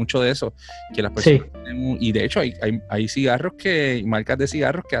mucho de eso, que las personas tienen, y de hecho hay cigarros marcas de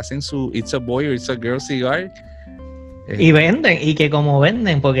cigarros que hacen su It's a Boy or It's a Girl cigar. Y venden, y que como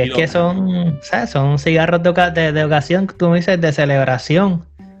venden, porque es que son, ¿sabes? Son cigarros de ocasión, tú me dices, de celebración.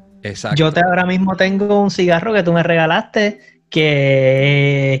 Exacto. Yo ahora mismo tengo un cigarro que tú me regalaste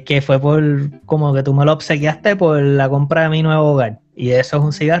que fue como que tú me lo obsequiaste por la compra de mi nuevo hogar. Y eso es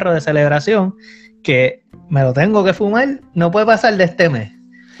un cigarro de celebración que me lo tengo que fumar, no puede pasar de este mes.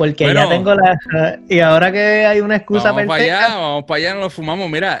 Porque ya tengo y ahora que hay una excusa perfecta. Vamos para allá, nos lo fumamos.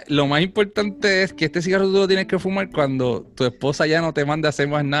 Mira, lo más importante es que este cigarro tú lo tienes que fumar cuando tu esposa ya no te mande a hacer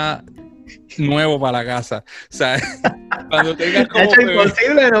más nada nuevo para la casa. O sea, cuando tengas como... Es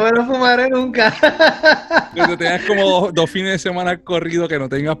imposible, no me lo fumaré nunca. Cuando tengas como dos fines de semana corridos que no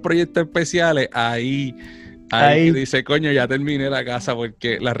tengas proyectos especiales, ahí dice, coño, ya terminé la casa,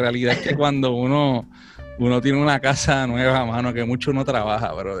 porque la realidad es que cuando uno tiene una casa nueva, mano, que mucho uno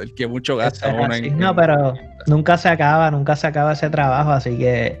trabaja, pero el que mucho gasta uno No, pero nunca se acaba ese trabajo, así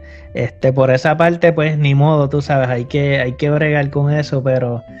que por esa parte, pues ni modo, tú sabes, hay que bregar con eso,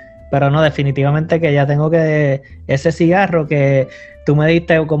 pero no, definitivamente que ya tengo que ese cigarro que tú me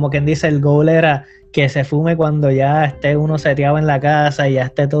diste, como quien dice, el goal era que se fume cuando ya esté uno seteado en la casa y ya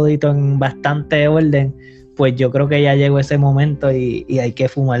esté todito en bastante orden, pues yo creo que ya llegó ese momento y hay que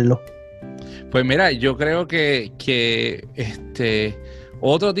fumarlo. Pues mira, yo creo que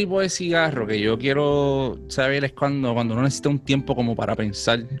otro tipo de cigarro que yo quiero saber es cuando uno necesita un tiempo como para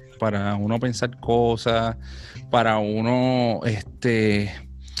uno pensar cosas, para uno,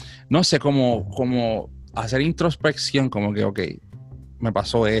 no sé, como hacer introspección, como que, ok, me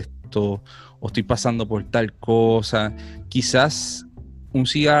pasó esto, o estoy pasando por tal cosa. Quizás un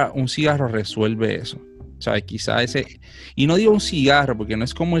cigarro resuelve eso. O sea, quizás y no digo un cigarro, porque no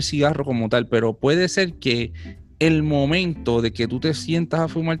es como el cigarro como tal, pero puede ser que el momento de que tú te sientas a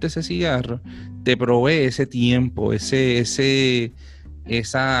fumarte ese cigarro te provee ese tiempo, eso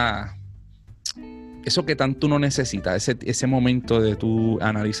que tanto uno necesita, ese momento de tú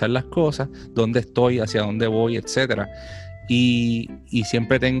analizar las cosas, dónde estoy, hacia dónde voy, etcétera. Y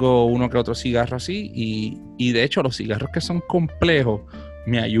siempre tengo uno que otro cigarro así, y de hecho los cigarros que son complejos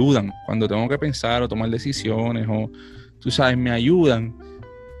me ayudan cuando tengo que pensar o tomar decisiones, o tú sabes, me ayudan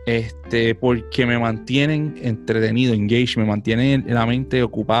porque me mantienen entretenido, engaged, me mantienen la mente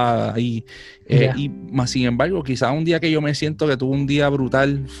ocupada y más sin embargo, quizás un día que yo me siento que tuve un día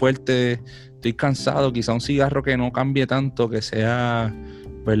brutal, fuerte, estoy cansado, quizás un cigarro que no cambie tanto, que sea,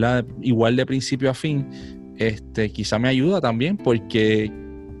 ¿verdad?, igual de principio a fin, quizás me ayuda también porque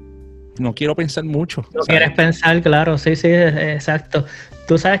no quiero pensar mucho. No quieres pensar, claro, sí, exacto.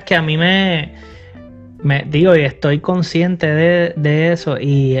 Tú sabes que a mí me digo, y estoy consciente de eso,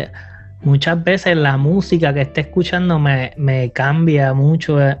 y muchas veces la música que esté escuchando me cambia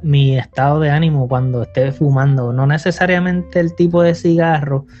mucho mi estado de ánimo cuando esté fumando. No necesariamente el tipo de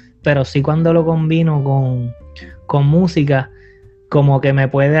cigarro, pero sí cuando lo combino con música, como que me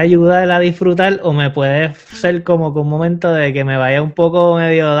puede ayudar a disfrutar o me puede ser como que un momento de que me vaya un poco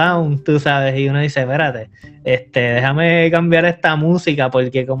medio down, tú sabes, y uno dice, espérate, déjame cambiar esta música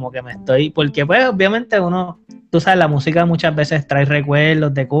porque como que porque pues obviamente tú sabes, la música muchas veces trae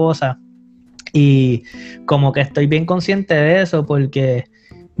recuerdos de cosas y como que estoy bien consciente de eso porque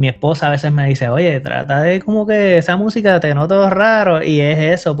mi esposa a veces me dice, oye, trata de como que esa música te noto raro, y es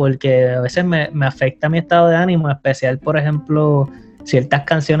eso, porque a veces me afecta mi estado de ánimo, en especial, por ejemplo, ciertas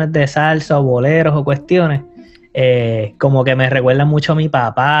canciones de salsa o boleros o cuestiones, como que me recuerdan mucho a mi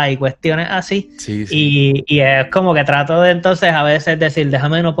papá y cuestiones así. Sí. Y es como que trato de entonces a veces decir,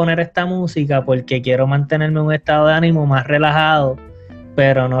 déjame no poner esta música porque quiero mantenerme en un estado de ánimo más relajado,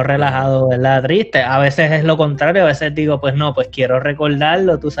 pero no relajado, ¿verdad? Triste. A veces es lo contrario, a veces digo, pues no, pues quiero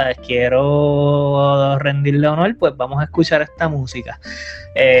recordarlo, tú sabes, quiero rendirle honor, pues vamos a escuchar esta música.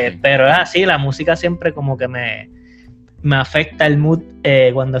 Pero es así, la música siempre como que me afecta el mood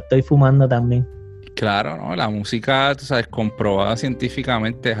cuando estoy fumando también. Claro, ¿no? La música, tú sabes, comprobada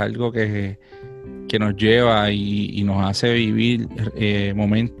científicamente es algo que nos lleva y nos hace vivir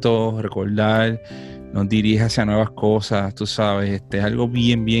momentos, recordar, nos dirige hacia nuevas cosas, tú sabes, es algo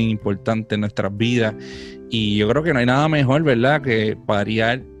bien, bien importante en nuestras vidas. Y yo creo que no hay nada mejor, ¿verdad?, que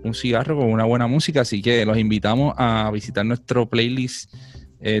parear un cigarro con una buena música. Así que los invitamos a visitar nuestro playlist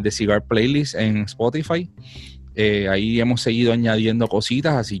de Cigar Playlist en Spotify. Ahí hemos seguido añadiendo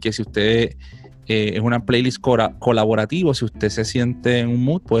cositas, así que si usted es una playlist colaborativa, si usted se siente en un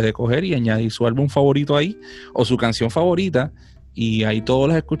mood, puede coger y añadir su álbum favorito ahí o su canción favorita, y ahí todos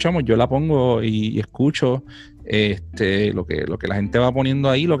las escuchamos. Yo la pongo y escucho lo que la gente va poniendo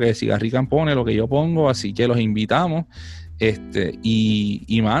ahí, lo que Cigarrican pone, lo que yo pongo, así que los invitamos.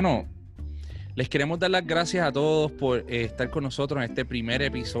 Mano, les queremos dar las gracias a todos por estar con nosotros en este primer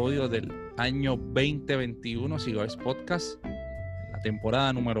episodio del año 2021 Cigars Podcast, la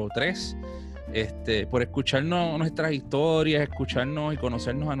temporada número 3. Por escucharnos nuestras historias, escucharnos y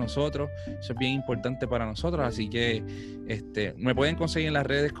conocernos a nosotros. Eso es bien importante para nosotros, así que me pueden conseguir en las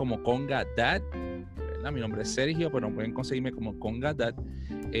redes como Conga Dad, ¿verdad? Mi nombre es Sergio, pero pueden conseguirme como Conga Dad.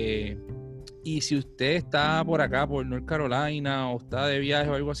 Y si usted está por acá, por North Carolina, o está de viaje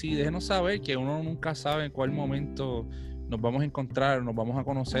o algo así, déjenos saber, que uno nunca sabe en cuál momento nos vamos a encontrar, nos vamos a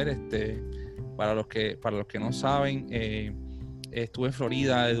conocer. Para los que no saben, estuve en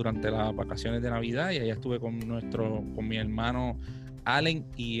Florida durante las vacaciones de Navidad, y allá estuve con mi hermano Allen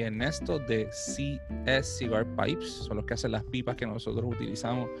y Ernesto de CS Cigar Pipes. Son los que hacen las pipas que nosotros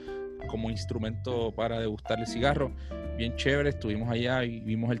utilizamos como instrumento para degustar el cigarro. Bien chévere, estuvimos allá y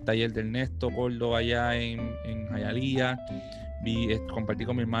vimos el taller de Ernesto Córdoba allá en Hialeah. Compartí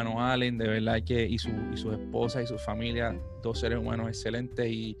con mi hermano Allen, de verdad que y su esposa y su familia, 2 seres humanos excelentes,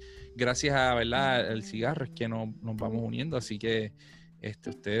 y gracias a, ¿verdad?, el cigarro es que nos vamos uniendo. Así que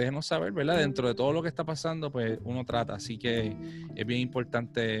ustedes déjenos saber, ¿verdad?, dentro de todo lo que está pasando, pues uno trata, así que es bien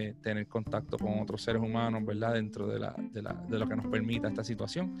importante tener contacto con otros seres humanos, ¿verdad?, dentro de lo que nos permita esta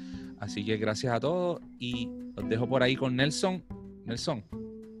situación. Así que gracias a todos, y los dejo por ahí con Nelson.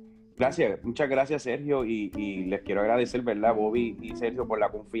 Gracias, muchas gracias, Sergio, y les quiero agradecer, ¿verdad, Bobby y Sergio, por la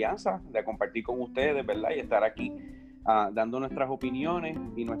confianza de compartir con ustedes, ¿verdad?, y estar aquí dando nuestras opiniones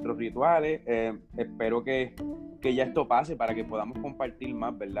y nuestros rituales. Espero que ya esto pase para que podamos compartir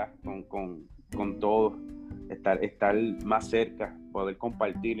más, ¿verdad?, con todos, estar más cerca, poder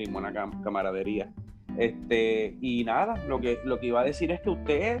compartir en buena camaradería. Y nada, lo que iba a decir es que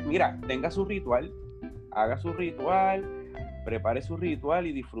usted, mira, tenga su ritual, haga su ritual, prepare su ritual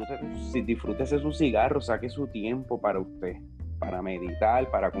y disfrútese su cigarro, saque su tiempo para usted, para meditar,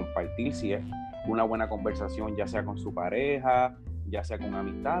 para compartir, si es una buena conversación, ya sea con su pareja, ya sea con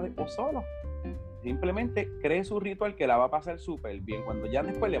amistades o solo. Simplemente cree su ritual, que la va a pasar súper bien, cuando ya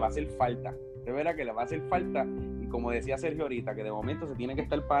después le va a hacer falta. De verdad que le va a hacer falta, y como decía Sergio ahorita, que de momento se tiene que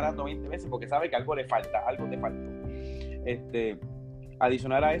estar parando 20 veces porque sabe que algo le falta, algo te faltó.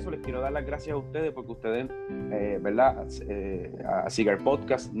 Adicional a eso, les quiero dar las gracias a ustedes, porque ustedes, ¿verdad?, a Cigar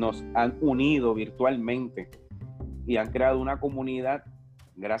Podcast nos han unido virtualmente y han creado una comunidad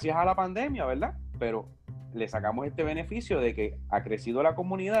gracias a la pandemia, ¿verdad? Pero le sacamos este beneficio de que ha crecido la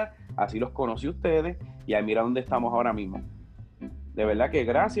comunidad, así los conocí a ustedes, y ahí mira dónde estamos ahora mismo. De verdad que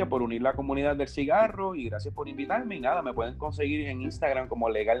gracias por unir la comunidad del cigarro, y gracias por invitarme. Y nada, me pueden conseguir en Instagram como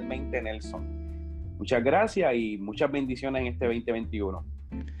Legalmente Nelson. Muchas gracias y muchas bendiciones en este 2021.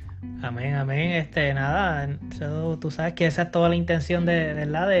 Amén, amén. Nada, tú sabes que esa es toda la intención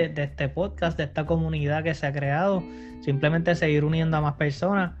de este podcast, de esta comunidad que se ha creado. Simplemente seguir uniendo a más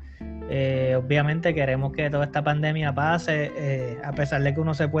personas. Obviamente queremos que toda esta pandemia pase, a pesar de que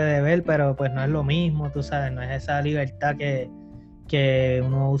uno se puede ver, pero pues no es lo mismo, tú sabes, no es esa libertad que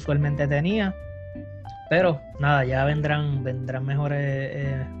uno usualmente tenía. Pero nada, ya vendrán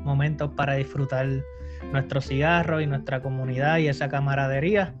mejores momentos para disfrutar nuestros cigarros y nuestra comunidad y esa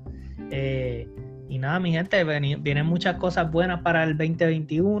camaradería. Y nada, mi gente, vienen muchas cosas buenas para el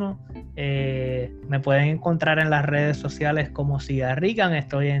 2021. Me pueden encontrar en las redes sociales como Cigarrican.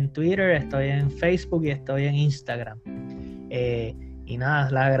 Estoy en Twitter, estoy en Facebook y estoy en Instagram. Y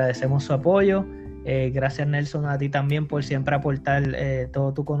nada, les agradecemos su apoyo. Gracias, Nelson, a ti también por siempre aportar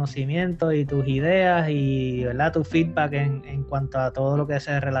todo tu conocimiento y tus ideas y, ¿verdad?, tu feedback en cuanto a todo lo que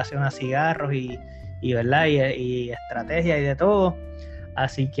se relaciona a cigarros y ¿verdad?, y estrategia y de todo.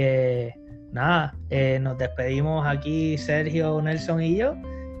 Así que nada, nos despedimos aquí Sergio, Nelson y yo,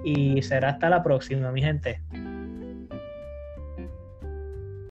 y será hasta la próxima, mi gente.